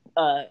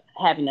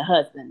 having a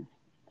husband.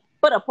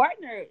 But a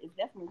partner is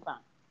definitely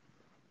fine.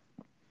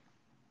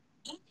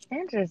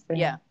 Interesting.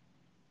 Yeah.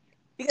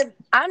 Because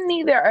I'm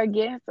neither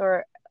against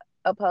or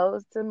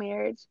opposed to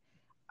marriage,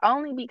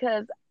 only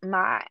because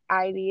my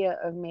idea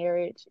of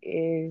marriage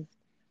is,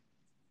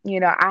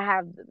 I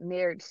have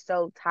marriage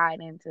so tied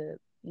into,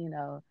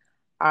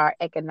 our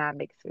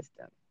economic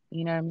system.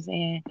 You know what I'm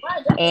saying?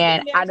 Right,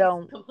 and I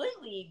don't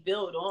completely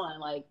build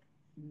on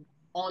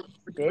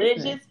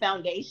religious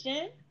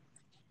foundation,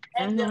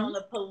 and then on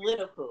the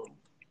political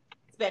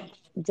spectrum.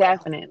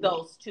 Definitely.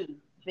 Those two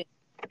things.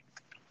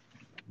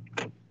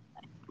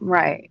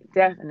 Right,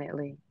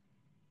 definitely.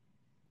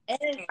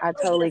 And I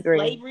totally the agree.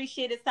 slavery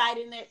shit is tied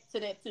in there to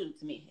that too,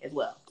 to me as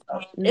well. So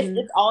Hmm.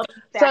 it's all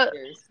these So,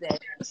 factors that.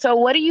 so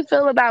what do you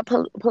feel about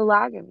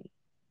polygamy?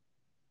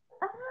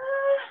 Uh,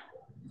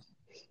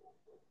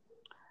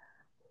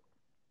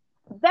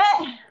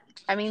 that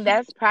I mean,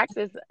 that's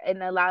practiced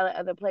in a lot of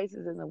other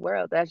places in the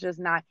world. That's just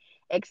not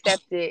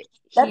accepted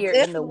that's here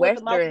in this the with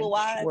the multiple Western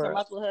wives or world.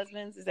 multiple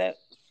husbands. Is that?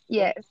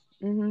 Yes.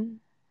 Hmm.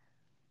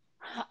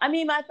 I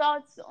mean, my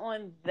thoughts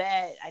on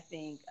that. I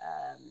think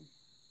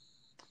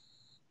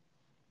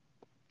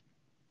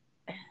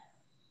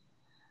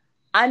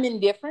I'm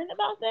indifferent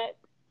about that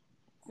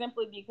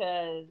simply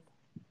because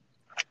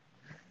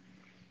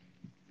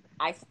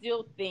I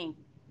still think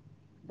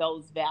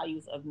those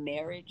values of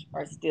marriage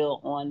are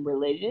still on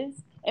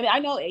religious. I mean, I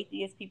know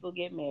atheist people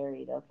get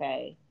married,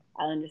 okay?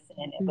 I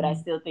understand it, but I Hmm.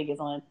 still think it's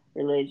on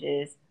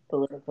religious,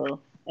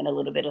 political, and a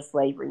little bit of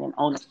slavery and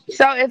ownership.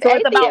 So if So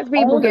it's about atheist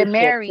people get ownership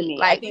to married, me.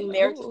 I like think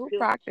marriage who should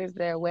proctors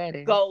their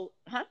wedding? go,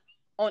 huh?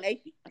 On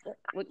atheist.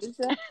 What you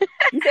said?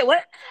 You said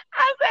what?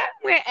 I said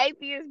when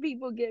atheist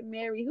people get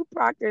married, who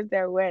proctors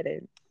their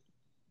wedding?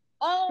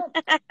 I'm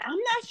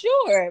not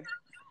sure,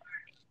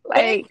 but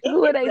Like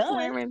who are it's they done.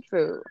 swearing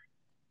to?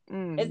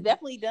 It's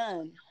definitely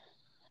done.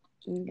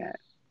 Okay.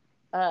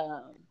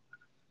 Um,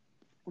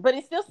 but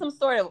it's still some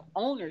sort of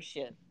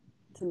ownership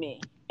to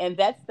me, and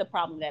that's the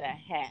problem that I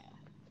have.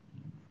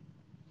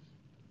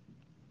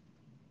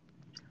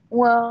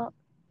 Well,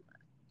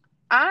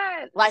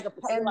 I Like am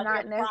like you're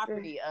not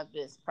necessarily. property of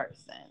this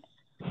person,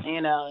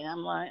 and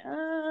I'm like,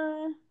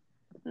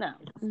 no.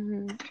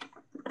 Hmm.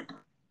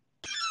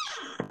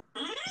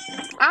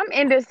 I'm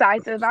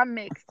indecisive. I'm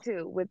mixed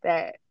too with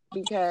that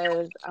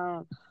because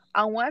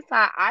on one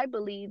side, I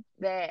believe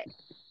that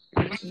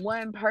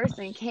one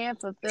person can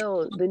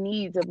fulfill the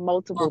needs of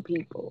multiple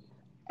people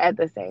at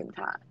the same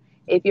time.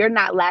 If you're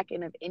not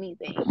lacking of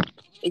anything,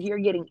 if you're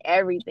getting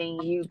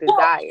everything you Well,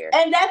 desire.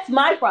 and that's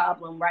my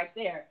problem right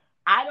there.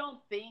 I don't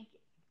think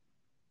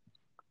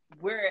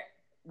we're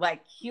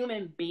like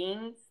human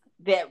beings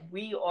that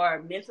we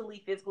are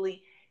mentally,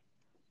 physically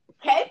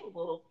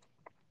capable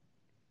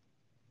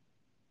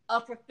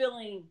of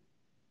fulfilling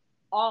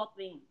all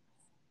things,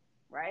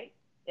 right?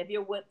 If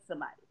you're with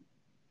somebody,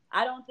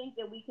 I don't think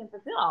that we can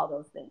fulfill all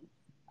those things.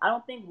 I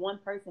don't think one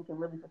person can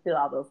really fulfill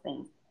all those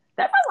things.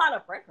 That's a lot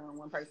of pressure on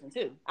one person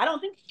too. I don't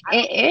think one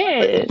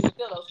person It can is.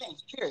 fulfill those things.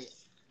 Period.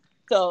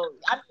 So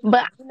I think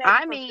But you maybe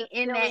I mean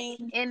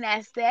fulfilling. in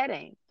that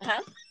setting.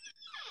 Huh?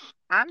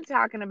 I'm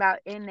talking about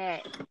in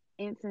that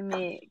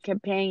intimate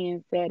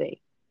companion setting.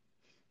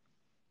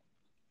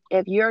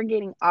 If you're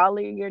getting all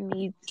of your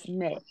needs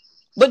met.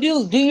 But do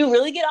you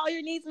really get all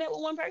your needs met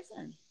with one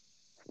person?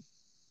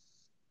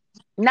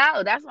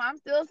 No, that's why I'm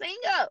still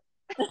single.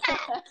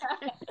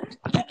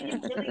 You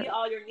can really get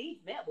all your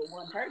needs met with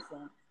one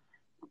person.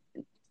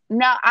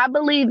 No, I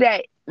believe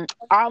that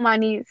all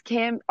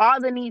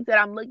the needs that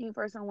I'm looking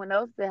for someone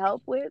else to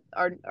help with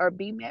or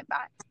be met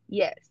by,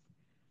 yes.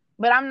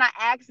 But I'm not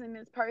asking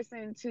this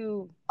person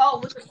to, Oh,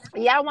 with the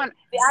yeah, I want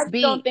I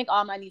just don't be, think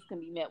all my needs can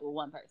be met with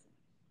one person.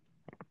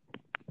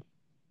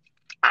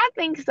 I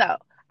think so.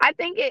 I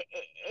think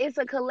it's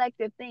a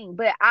collective thing,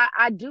 but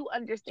I do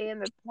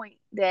understand the point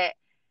that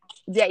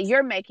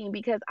you're making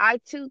because I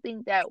too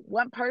think that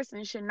one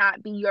person should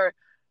not be your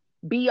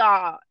be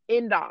all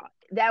end all.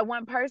 That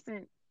one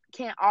person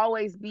can't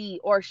always be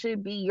or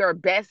should be your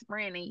best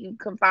friend and you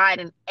confide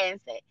and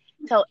say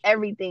tell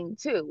everything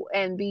to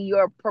and be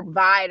your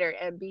provider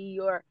and be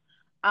your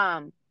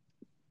um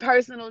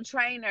personal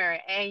trainer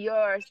and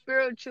your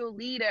spiritual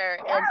leader.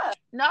 And Yeah.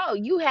 no,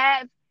 you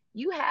have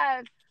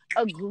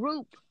a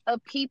group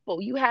of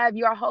people. You have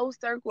your whole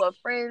circle of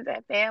friends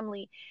and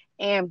family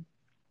and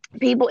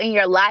people in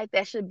your life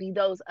that should be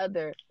those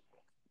other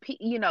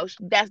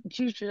that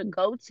you should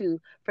go to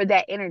for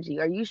that energy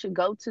or you should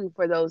go to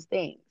for those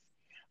things.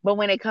 But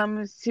when it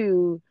comes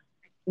to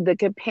the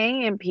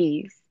companion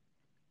piece,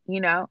 you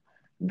know,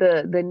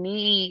 the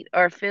need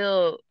or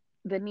feel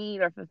the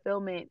need or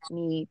fulfillment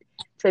need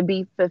to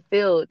be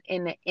fulfilled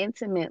in the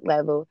intimate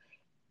level,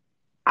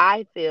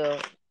 I feel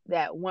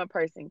that one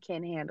person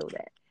can handle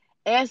that.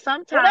 And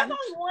Well, that's sometimes,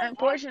 only one aspect.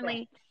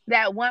 unfortunately,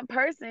 that one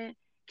person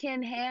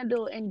can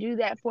handle and do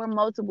that for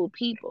multiple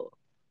people.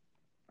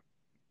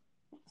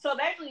 So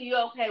basically,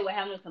 you're okay with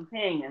having a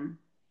companion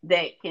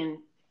that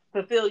can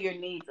fulfill your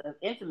needs of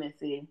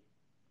intimacy,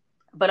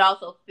 but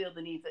also fulfill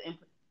the needs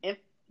of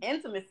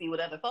intimacy with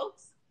other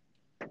folks.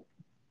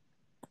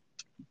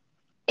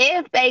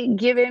 If they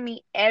giving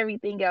me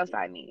everything else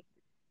I need.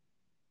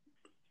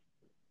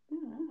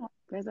 Mm-hmm.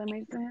 Does that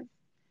make sense?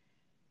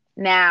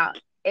 Now,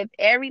 if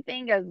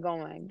everything is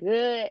going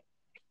good,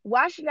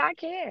 why should I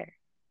care?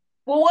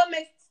 Well, what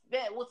makes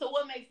that? Well, so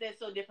what makes that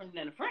so different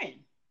than a friend?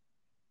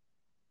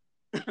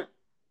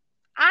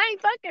 I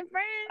ain't fucking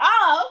friends.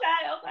 Oh,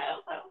 okay.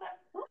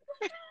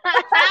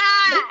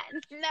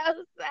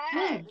 No,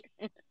 Hmm.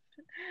 sir.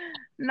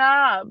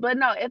 No, but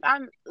no, if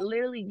I'm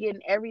literally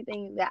getting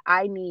everything that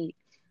I need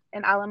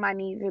and all of my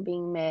needs are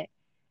being met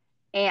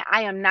and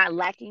I am not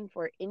lacking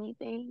for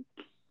anything,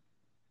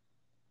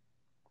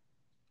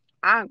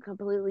 I'm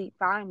completely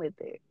fine with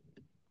it.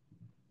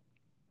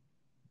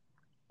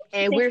 I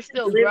And think we're you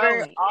still deliver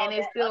growing. all And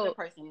it's that other still,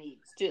 person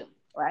needs too,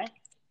 right?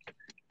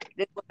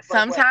 This what?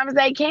 sometimes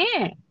they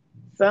can.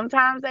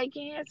 Sometimes they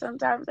can.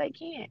 Sometimes they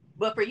can't.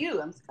 But for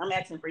you, I'm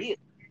asking for you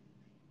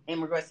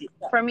in regards to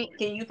yourself. For me,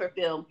 Can you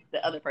fulfill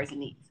the other person's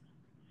needs?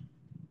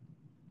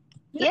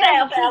 You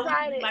yeah, say, okay, I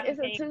want you to be my it's a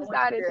companion. I want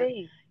two-sided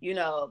you to,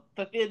 thing.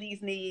 fulfill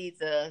these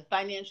needs,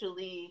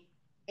 financially,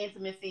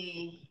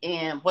 intimacy,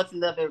 and what's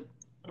another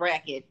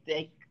bracket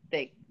they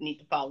need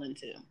to fall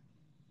into?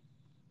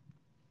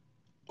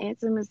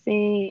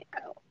 Intimacy,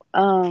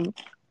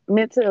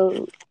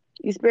 mental,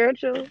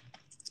 spiritual,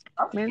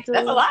 Okay. That's a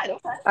mental, lot.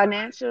 Okay.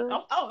 financial.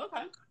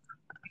 Okay.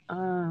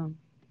 Um,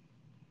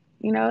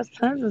 it's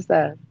tons of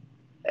stuff.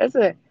 It's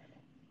a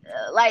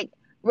like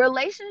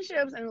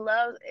relationships and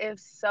love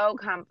is so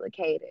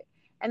complicated,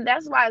 and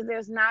that's why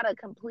there's not a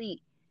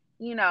complete,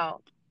 you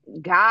know,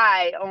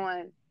 guide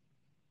on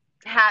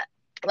how,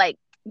 like,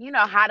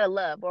 how to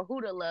love or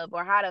who to love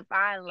or how to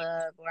find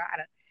love or how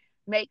to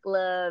make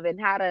love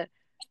and how to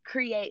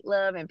create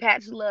love and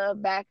patch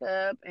love back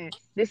up, and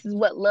this is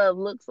what love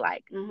looks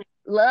like. Mm-hmm.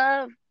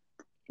 Love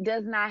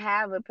does not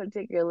have a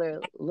particular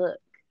look,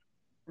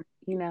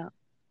 you know.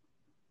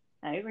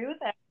 I agree with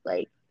that.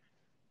 Like,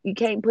 you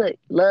can't put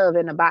love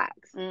in a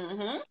box.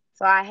 Mm-hmm.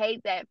 So I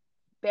hate that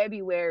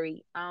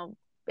February,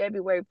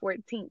 February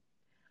 14th,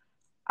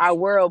 our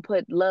world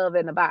put love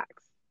in a box.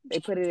 They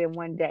put it in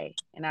one day,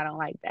 and I don't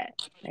like that.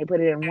 They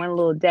put it in one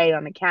little day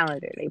on the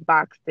calendar. They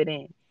boxed it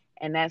in,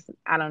 and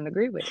I don't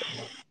agree with it.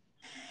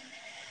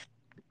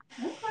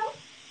 Okay.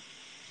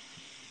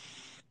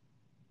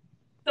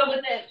 So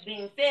with that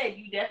being said,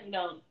 you definitely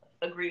don't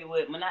agree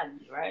with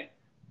monogamy, right?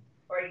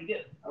 Or you do?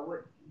 Or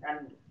what? I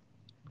don't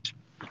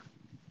know.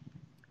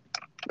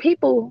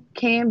 People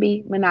can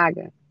be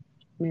monogamous,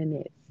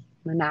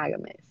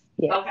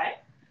 yes, Okay.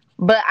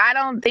 but I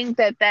don't think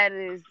that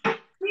is.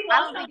 We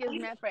I love don't think it's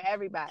them. meant for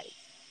everybody.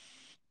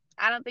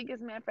 I don't think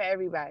it's meant for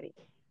everybody.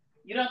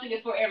 You don't think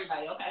it's for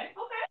everybody? Okay.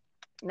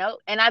 Okay. Nope.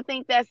 And I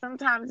think that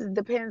sometimes it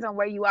depends on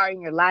where you are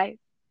in your life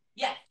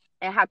Yes.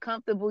 and how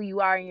comfortable you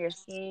are in your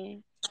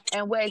skin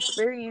and what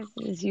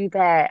experiences you've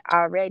had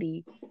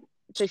already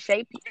to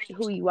shape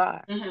who you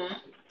are. Mm-hmm.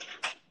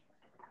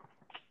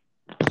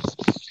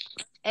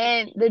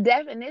 And the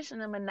definition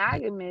of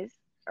monogamous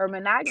or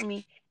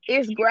monogamy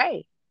is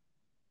gray.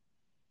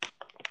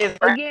 It's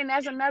right. Again,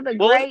 that's another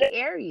What was gray it?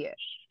 area.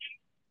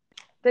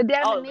 The Oh.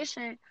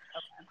 definition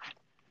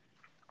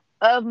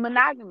of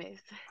monogamous.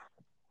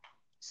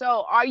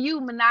 So, are you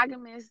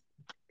monogamous?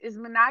 Is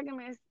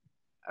monogamous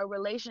a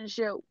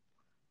relationship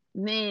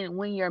then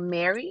when you're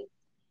married?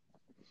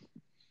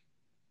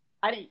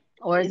 I didn't.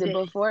 Or is Is it it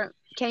before?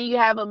 Can you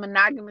have a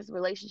monogamous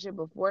relationship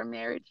before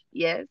marriage?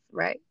 Yes,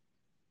 right?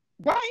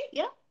 right?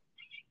 Yeah.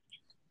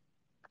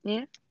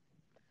 Yeah.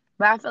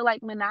 But I feel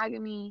like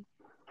monogamy,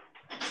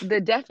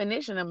 the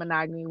definition of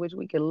monogamy, which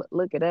we could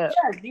look it up.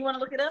 Yeah. Do you want to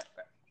look it up?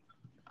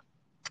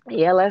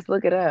 Yeah, let's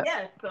look it up.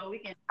 Yeah. So we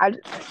can. I,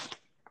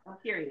 I'm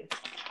curious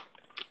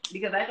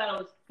because I thought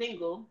it was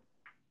single,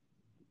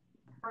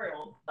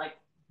 pearl, like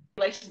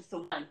relations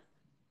to one.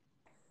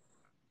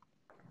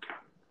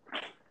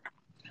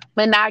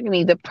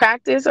 monogamy, the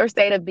practice or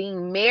state of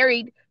being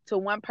married to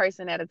one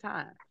person at a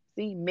time.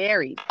 See,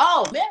 married.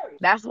 Oh, married.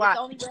 That's why. It's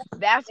only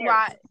That's married.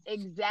 why.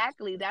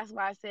 Exactly. That's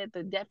why I said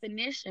the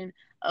definition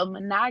of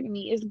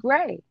monogamy is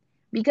gray,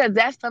 because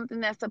that's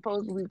something that's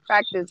supposed to be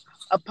practiced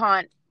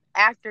upon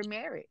after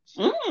marriage,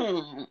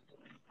 Mm.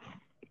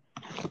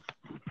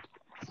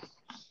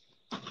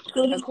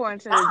 according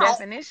to the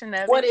definition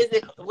of What it.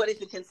 is it? What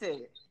is it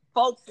considered?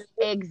 Folks,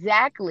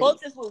 Exactly.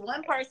 folks is with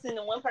one person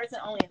and one person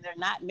only, and they're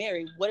not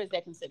married. What is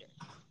that considered?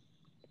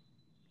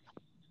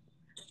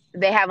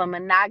 They have a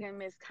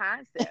monogamous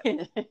concept,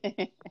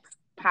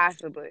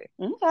 possibly.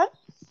 Okay.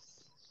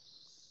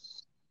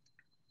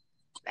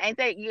 Ain't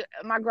that you?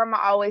 My grandma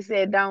always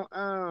said, "Don't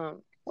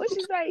what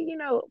she say?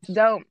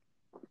 Don't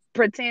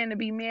pretend to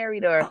be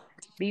married or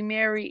be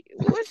married."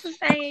 What's the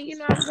saying? You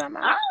know what I'm talking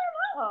about? I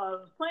don't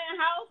know. Playing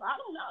house? I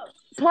don't know.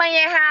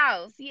 Playing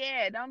house.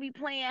 Yeah, don't be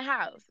playing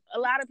house. A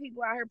lot of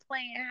people out here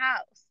playing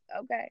house.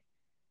 Okay,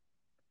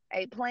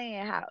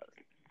 playing house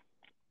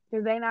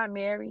because they not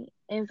married,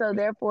 and so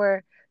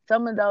therefore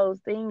some of those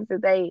things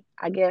that they,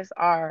 I guess,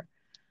 are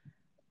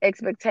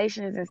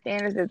expectations and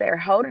standards that they're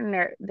holding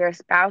their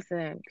spouse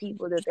and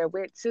people that they're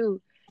with too,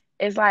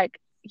 it's like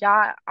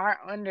y'all not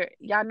under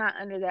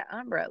that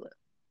umbrella,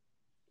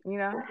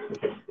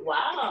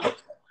 Wow.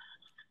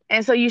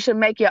 and so you should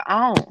make your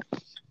own.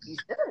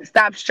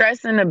 Stop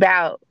stressing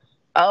about,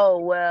 oh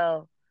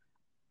well,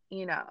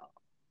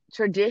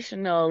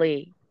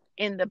 traditionally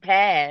in the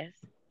past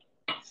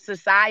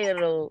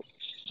society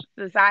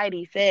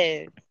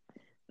says,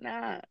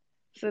 nah.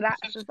 So that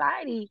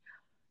society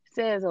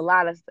says a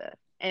lot of stuff,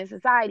 and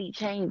society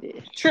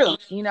changes. True.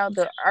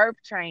 The earth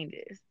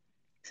changes.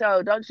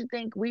 So don't you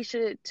think we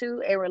should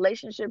too, and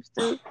relationships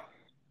too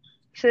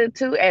should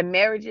too, and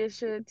marriages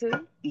should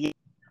too? Yeah.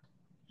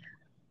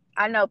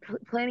 I know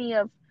plenty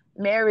of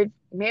married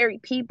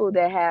people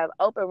that have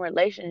open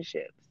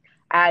relationships.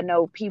 I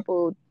know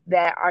people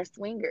that are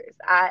swingers.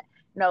 I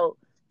know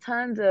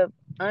tons of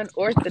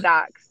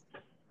unorthodox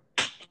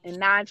and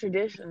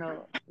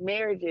non-traditional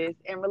marriages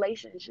and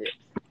relationships.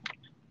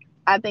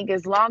 I think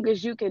as long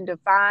as you can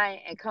define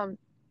and come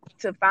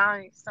to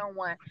find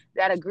someone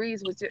that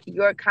agrees with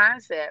your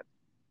concept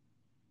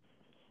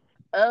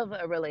of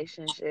a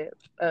relationship,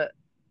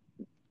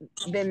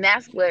 then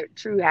that's what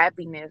true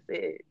happiness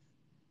is,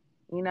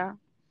 you know?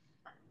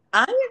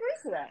 I agree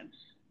to that.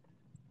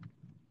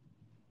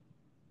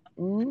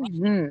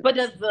 Mm-hmm. But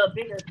does the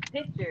bigger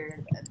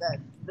picture,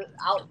 the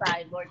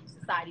outside Lord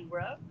society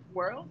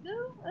world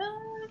do?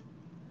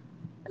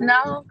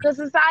 No, because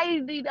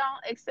society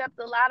don't accept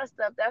a lot of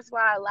stuff. That's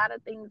why a lot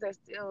of things are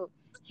still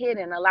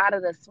hidden. A lot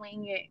of the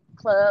swingers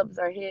clubs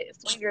are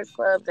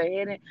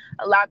hidden.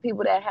 A lot of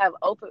people that have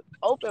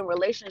open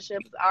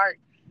relationships aren't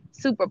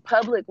super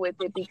public with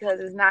it because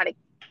it's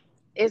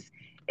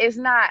it's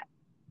not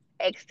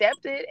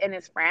accepted and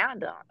it's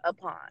frowned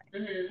upon.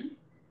 Mm-hmm.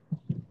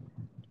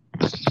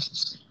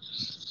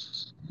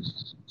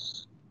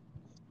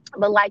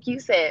 But like you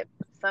said,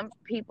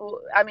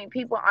 people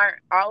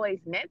aren't always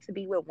meant to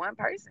be with one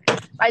person.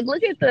 Like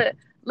look at the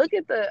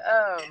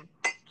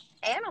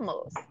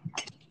animals.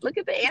 Look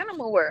at the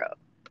animal world.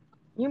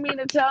 You mean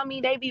to tell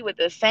me they be with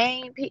the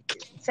same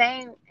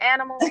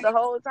animal the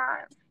whole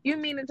time? You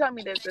mean to tell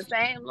me that the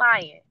same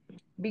lion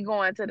be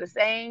going to the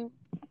same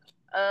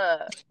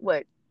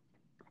what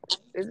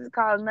is this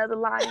called, another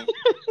lion?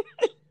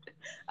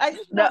 I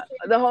just don't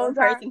think The whole one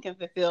time? person can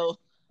fulfill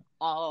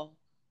all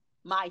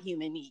my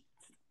human needs.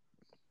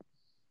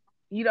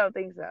 You don't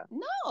think so?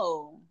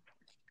 No.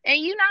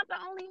 And you're not the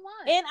only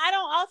one. And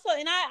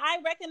I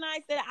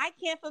recognize that I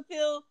can't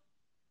fulfill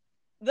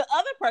the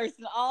other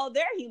person all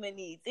their human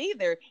needs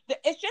either.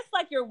 It's just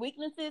like your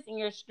weaknesses and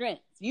your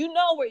strengths. You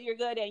know what you're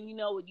good at, and you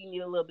know what you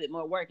need a little bit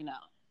more working on.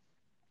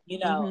 You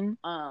know,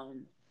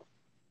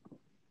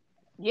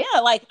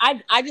 yeah, like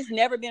I just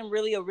never been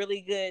really a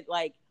really good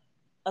like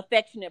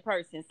affectionate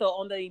person. So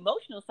on the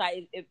emotional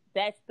side, if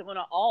that's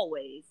gonna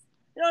always,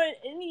 you know,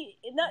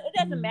 it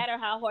doesn't matter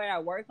how hard I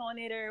work on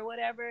it or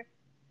whatever.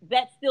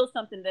 That's still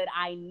something that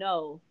I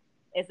know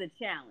is a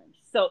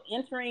challenge. So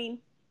entering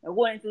or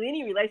going into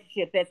any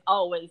relationship, that's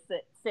always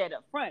said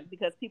up front,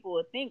 because people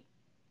would think,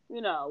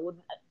 you know,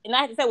 and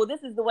I have to say, well,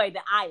 this is the way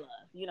that I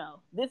love, you know,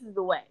 this is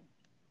the way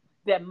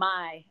that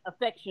my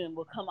affection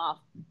will come off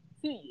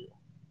to you.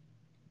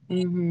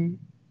 Mm-hmm.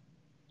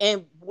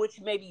 And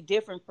which may be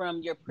different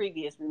from your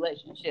previous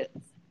relationships.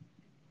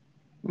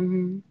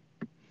 Mm-hmm.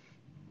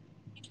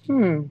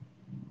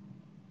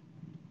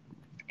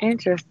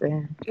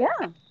 Interesting.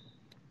 Yeah.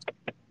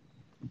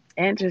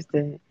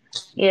 Interesting.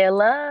 Yeah,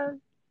 love.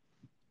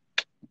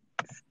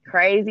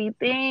 Crazy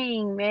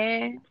thing,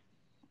 man.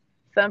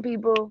 Some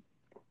people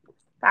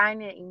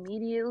find it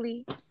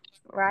immediately,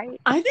 right?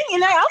 I think,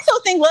 and I also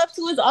think love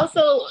too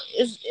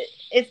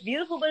it's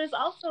beautiful, but it's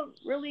also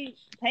really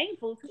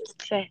painful too.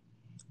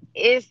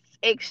 It's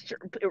it's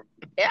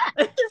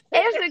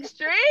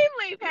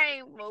extremely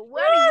painful.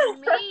 What do you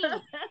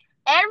mean?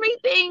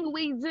 Everything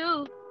we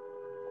do.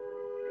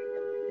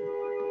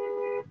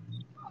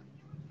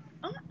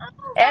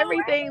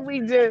 Everything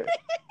we do.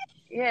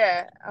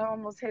 Yeah, I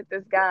almost hit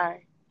this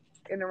guy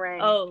in the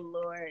rain. Oh,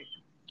 Lord.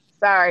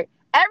 Sorry.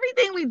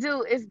 Everything we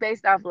do is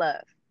based off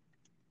love.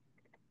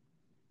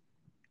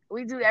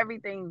 We do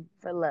everything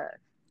for love.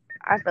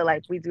 I feel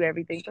like we do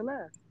everything for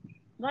love.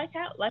 Like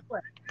how? Like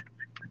what?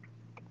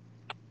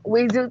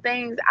 We do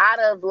things out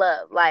of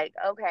love. Like,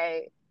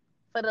 okay,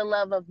 for the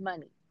love of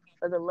money,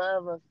 for the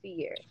love of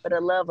fear, for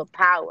the love of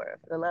power,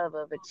 for the love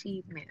of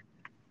achievement.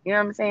 You know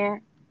what I'm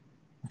saying?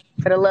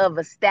 For the love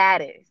of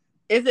status.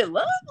 Is it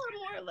love or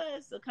more or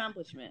less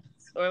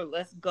accomplishments or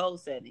less goal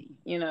setting?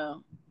 You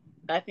know,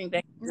 I think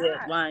that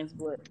lines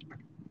would.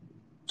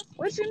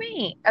 What you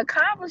mean?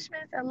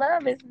 Accomplishments and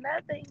love is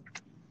nothing.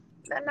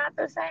 They're not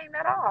the same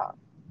at all.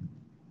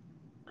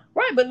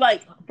 Right, but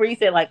like, for you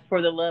said, like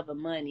for the love of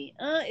money.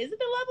 Is it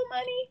the love of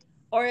money,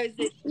 or is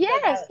it?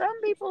 Yes,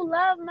 some people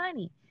love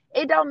money.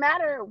 It don't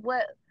matter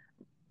what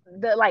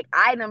the like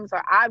items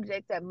or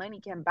objects that money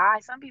can buy.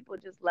 Some people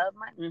just love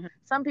money. Mm-hmm.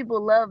 Some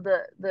people love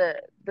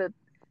the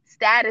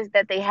status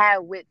that they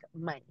have with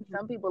money.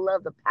 Some people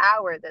love the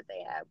power that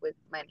they have with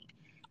money.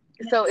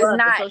 So it's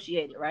not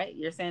associated, right?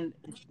 You're saying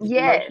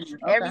yes,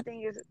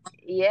 everything is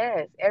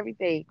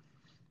everything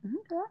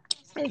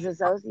is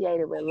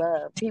associated with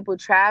love. People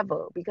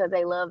travel because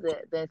they love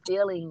the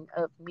feeling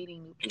of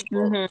meeting new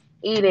people,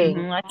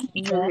 eating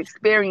new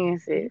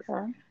experiences.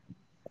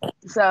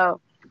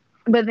 So,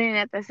 but then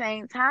at the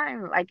same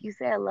time, like you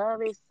said,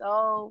 love is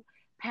so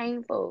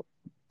painful.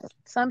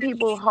 Some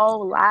people's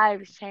whole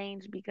lives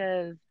change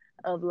because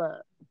of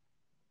love.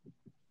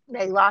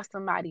 They lost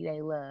somebody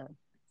they love.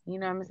 You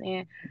know what I'm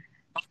saying?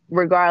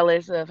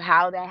 Regardless of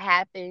how that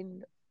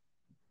happened,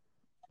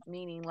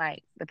 meaning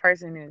like the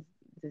person is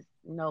just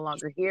no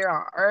longer here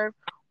on earth,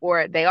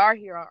 or they are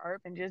here on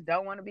earth and just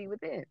don't want to be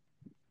with it.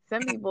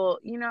 Some people,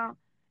 you know,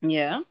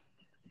 yeah,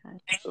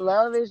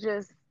 love is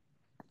just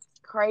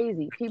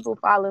crazy. People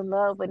fall in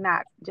love with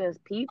not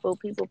just people.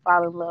 People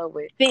fall in love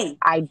with Thing.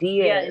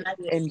 ideas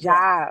and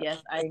jobs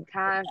Yes, and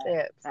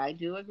concepts. I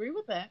do agree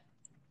with that.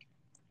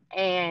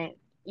 And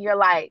you're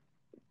like,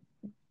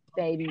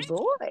 baby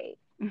boy,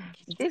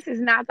 this is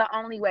not the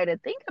only way to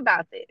think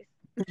about this.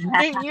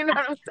 You know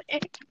what I'm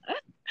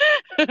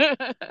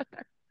saying?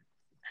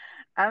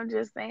 I'm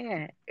just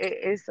saying,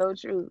 it's so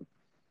true.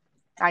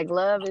 Like,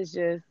 love is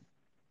just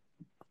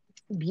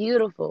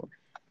beautiful.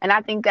 And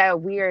I think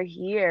that we are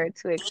here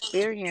to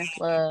experience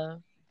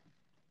love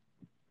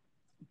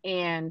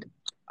and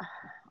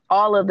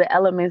all of the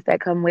elements that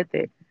come with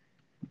it.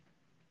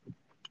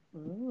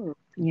 Ooh,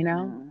 You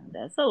know?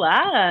 that's a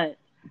lot.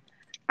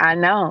 I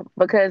know,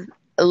 because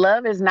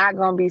love is not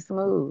going to be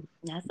smooth.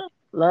 That's a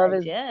Love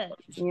is, jet.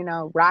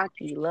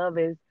 rocky. Love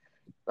is,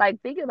 like,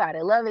 think about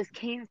it. Love is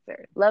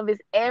cancer. Love is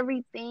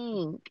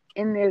everything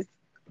in this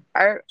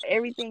earth,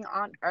 everything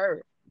on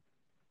earth.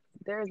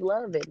 There's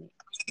love in it.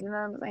 You know what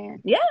I'm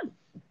saying? Yeah,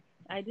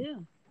 I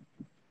do.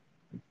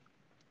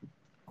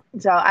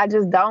 So I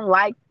just don't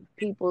like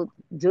people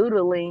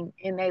doodling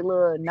in their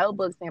little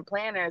notebooks and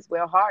planners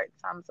with hearts.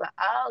 I'm like,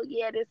 oh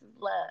yeah, this is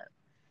love.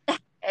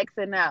 X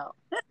and O.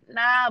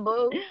 Nah,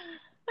 boo.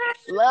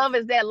 Love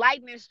is that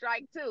lightning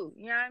strike too.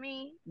 You know what I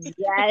mean?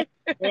 Yes.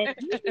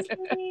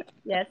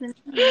 Yes.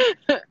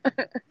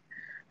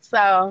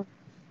 So,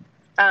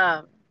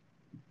 I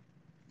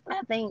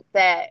think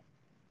that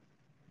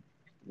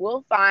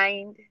we'll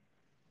find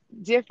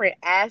different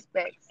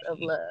aspects of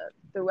love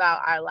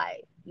throughout our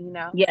life. You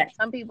know, Yes.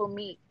 Some people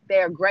meet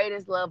their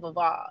greatest love of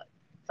all.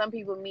 Some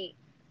people meet.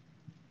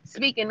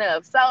 Speaking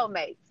of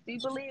soulmates, do you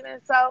believe in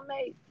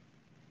soulmates?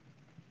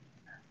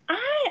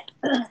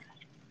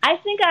 I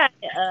think I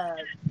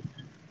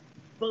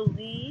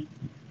believe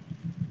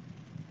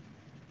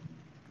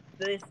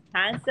this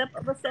concept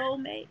of a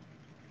soulmate.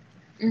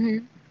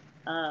 Mm-hmm.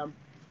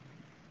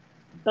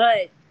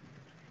 But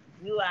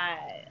do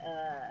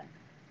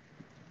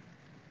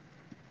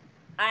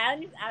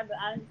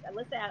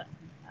let's say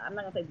I'm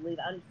not gonna say believe.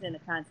 I understand the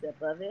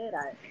concept of it.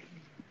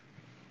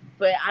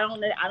 But I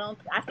don't.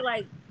 I feel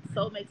like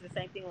soulmates are the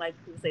same thing like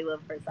people say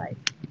love at first sight.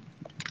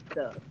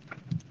 So.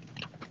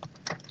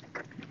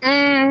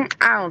 I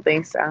don't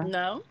think so.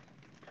 No.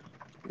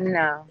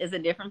 No. It's a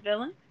different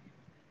feeling.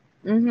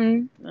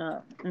 Mm-hmm.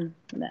 No.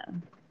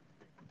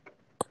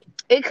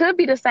 It could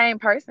be the same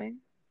person,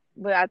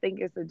 but I think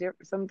it's a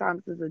different.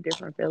 Sometimes it's a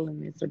different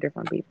feeling. It's a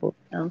different people.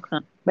 Okay.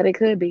 But it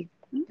could be.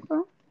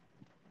 Okay.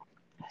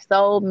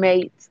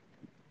 Soulmates.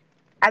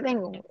 I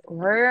think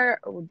very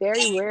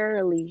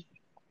rarely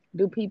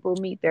do people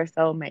meet their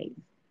soulmates.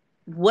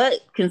 What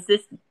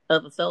consists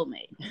of a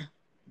soulmate?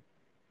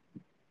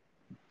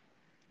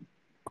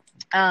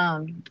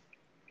 A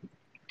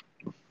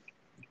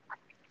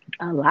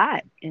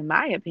lot, in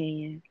my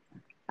opinion.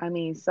 I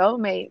mean,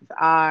 soulmates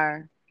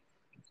are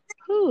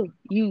who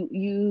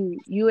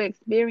you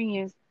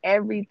experience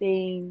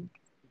everything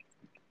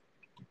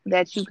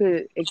that you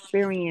could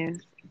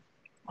experience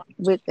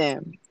with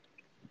them,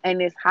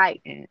 and it's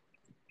heightened.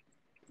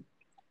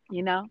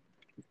 You know,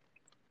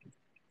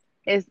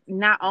 it's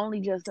not only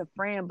just a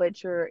friend,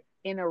 but you're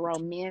in a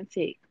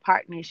romantic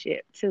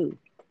partnership too.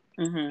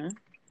 Mm-hmm.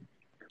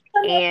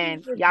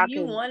 And y'all do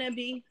you want to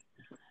be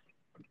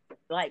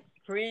like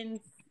friends,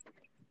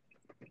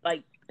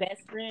 like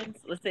best friends?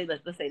 Let's say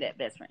that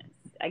best friends.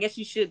 I guess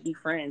you should be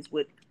friends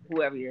with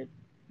whoever you're.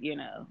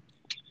 Yeah,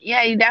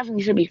 you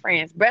definitely should be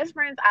friends. Best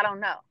friends, I don't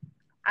know.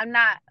 I'm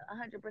not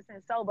 100%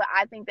 so, but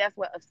I think that's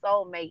what a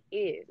soulmate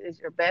is. It's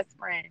your best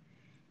friend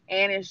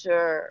and it's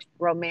your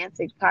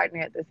romantic partner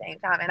at the same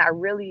time. And I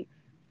really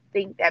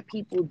think that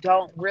people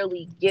don't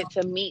really get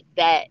to meet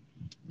that.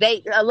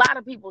 A lot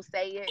of people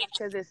say it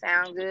because it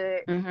sounds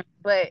good,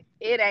 but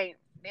it ain't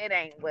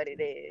what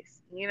it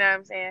is. You know what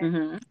I'm saying?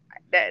 Mm-hmm.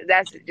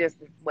 That's just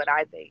what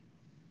I think.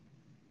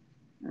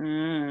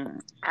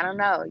 Mm. I don't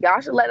know. Y'all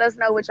should let us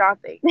know what y'all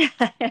think.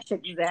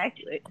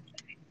 Exactly.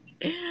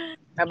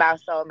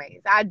 About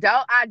soulmates. I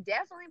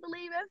definitely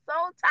believe in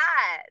soul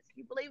ties.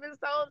 You believe in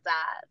soul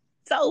ties?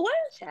 So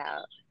what?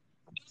 Child.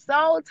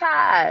 Soul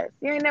ties.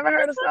 You ain't never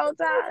heard of soul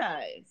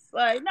ties?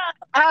 Like, no.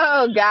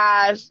 Oh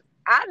gosh.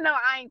 I know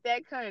I ain't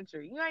that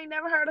country. You ain't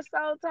never heard of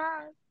soul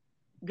ties?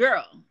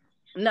 Girl.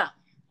 No.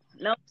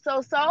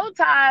 So soul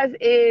ties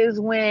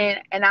is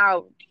when, and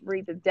I'll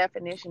read the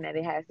definition that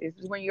it has. This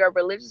is when you're a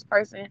religious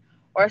person,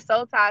 or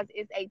soul ties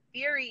is a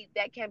theory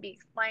that can be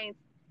explained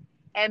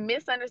and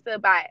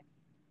misunderstood by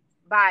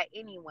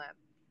anyone.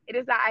 It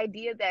is the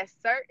idea that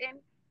certain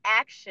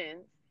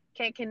actions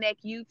can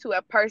connect you to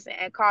a person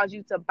and cause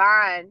you to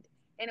bond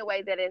in a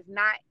way that is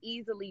not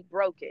easily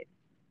broken.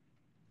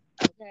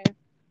 Okay.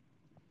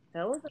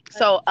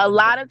 So a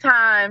lot of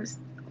times,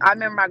 I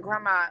remember my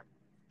grandma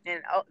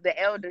and the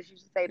elders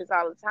used to say this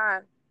all the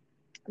time: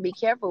 be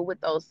careful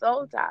with those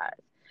soul ties,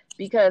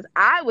 because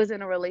I was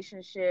in a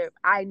relationship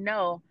I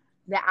know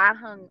that I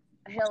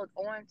held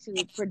on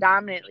to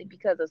predominantly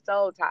because of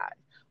soul ties.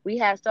 We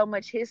had so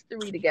much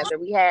history together.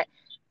 We had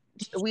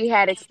we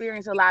had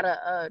experienced a lot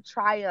of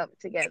triumph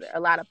together, a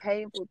lot of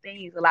painful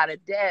things, a lot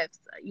of deaths,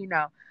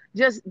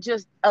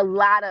 just a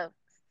lot of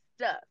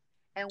stuff.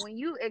 And when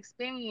you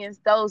experience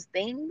those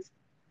things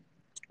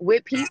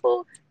with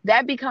people,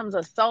 that becomes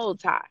a soul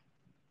tie.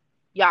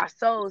 Y'all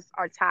souls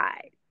are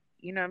tied.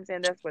 You know what I'm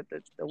saying? That's what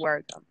the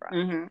word comes from.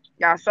 Mm-hmm.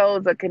 Y'all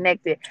souls are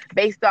connected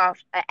based off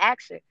an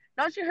action.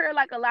 Don't you hear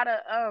like a lot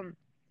of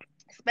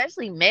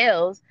especially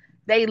males,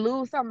 they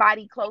lose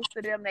somebody close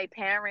to them, they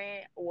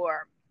parent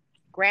or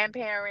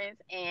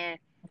grandparents, and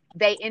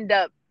they end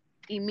up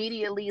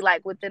immediately,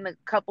 like within a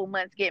couple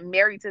months, getting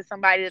married to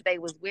somebody that they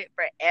was with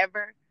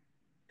forever,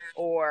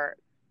 or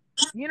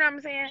you know what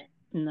I'm saying?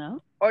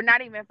 No. Or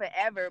not even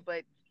forever,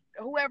 but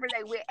whoever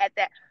they with at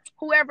that,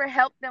 whoever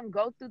helped them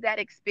go through that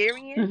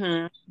experience,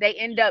 Mm-hmm. they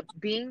end up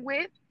being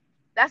with.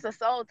 That's a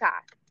soul tie.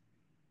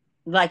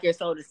 Like your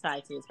soul is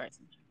tied to this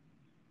person.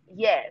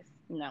 Yes.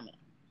 No, man.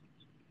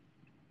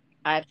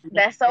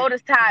 That soul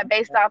is tied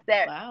based off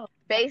that. Wow.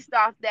 Based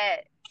off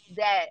that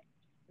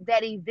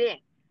event.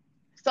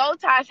 Soul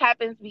ties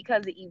happens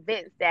because of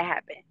events that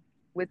happen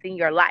within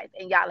your life,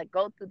 and y'all like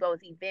go through those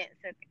events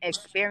and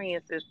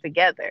experiences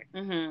together.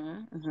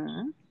 Mm-hmm.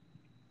 Mm-hmm.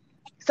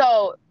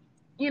 So,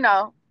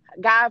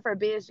 God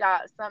forbid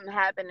y'all something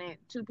happening,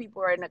 two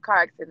people are in a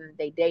car accident,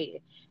 they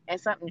dated, and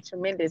something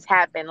tremendous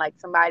happened, like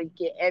somebody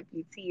get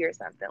amputee or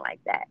something like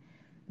that.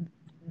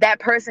 That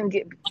person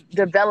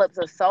develops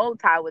a soul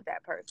tie with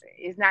that person.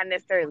 It's not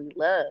necessarily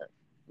love.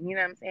 You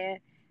know what I'm saying?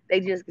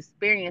 They just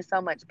experienced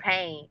so much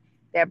pain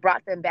that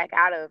brought them back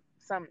out of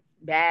some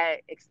bad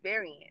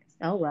experience.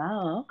 Oh,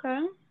 wow.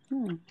 Okay.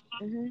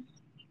 Mm-hmm.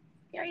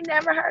 You ain't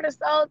never heard of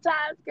soul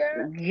ties,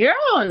 girl?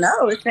 Girl,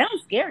 no. It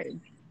sounds scary.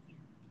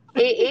 It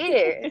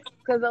is.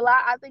 Because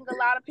I think a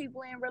lot of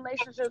people in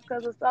relationships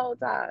because of soul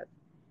ties.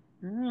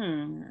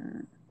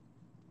 Mm.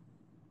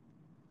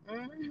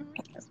 Mm-hmm.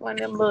 That's one of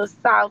them little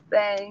South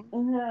things.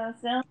 Yeah,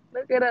 sounds.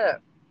 Look it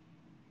up.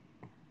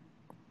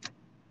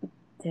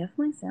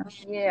 Definitely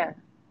sounds. Yeah.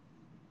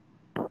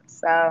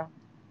 So,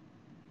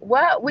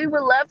 we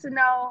would love to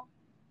know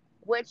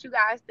what you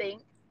guys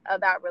think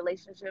about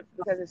relationships,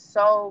 because it's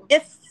so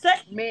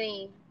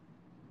many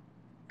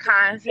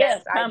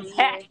concepts,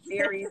 ideas,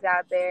 theories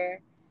out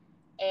there.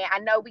 And I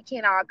know we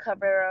can't all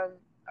cover them,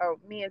 or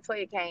me and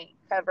Toya can't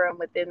cover them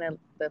within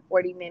the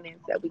 40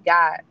 minutes that we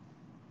got.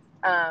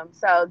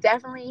 So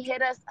definitely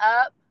hit us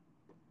up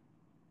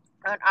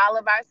on all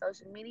of our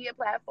social media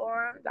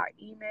platforms, our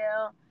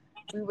email.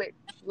 We would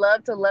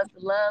love to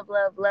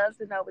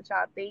know what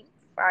y'all think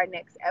for our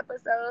next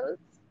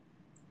episodes.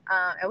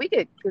 And we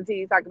could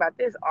continue to talk about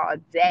this all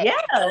day.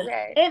 Yeah.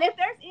 Okay. And if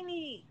there's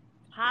any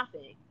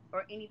topic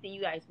or anything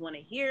you guys want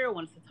to hear,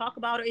 want us to talk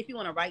about, or if you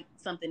want to write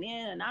something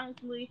in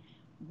anonymously,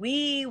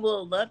 we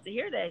will love to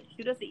hear that.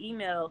 Shoot us an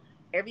email.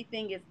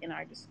 Everything is in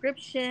our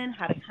description,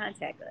 how to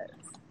contact us.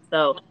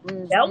 So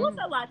that was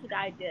a lot to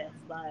digest.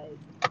 Like,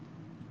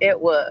 it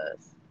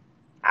was.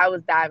 I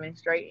was diving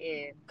straight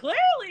in.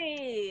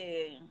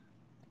 Clearly.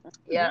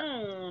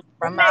 Yeah.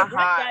 From my heart.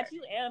 Got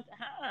you amped,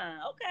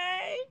 huh?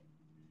 Okay.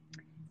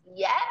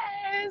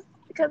 Yes.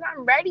 Because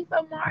I'm ready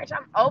for March.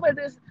 I'm over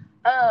this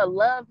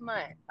love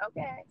month.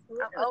 Okay.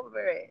 I'm over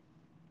it.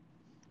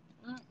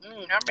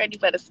 I'm ready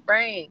for the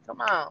spring.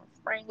 Come on.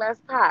 Spring, let's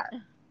pop.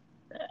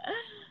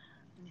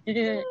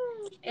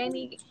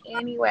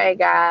 Anyway,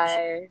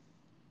 guys.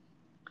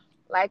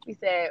 Like we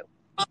said,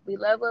 we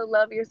love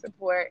your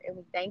support, and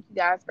we thank you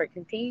guys for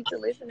continuing to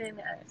listen to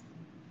us.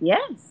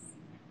 Yes.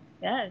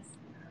 Yes.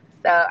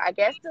 So I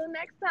guess till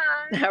next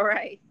time. All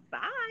right.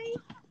 Bye.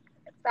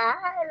 Bye,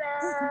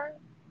 love.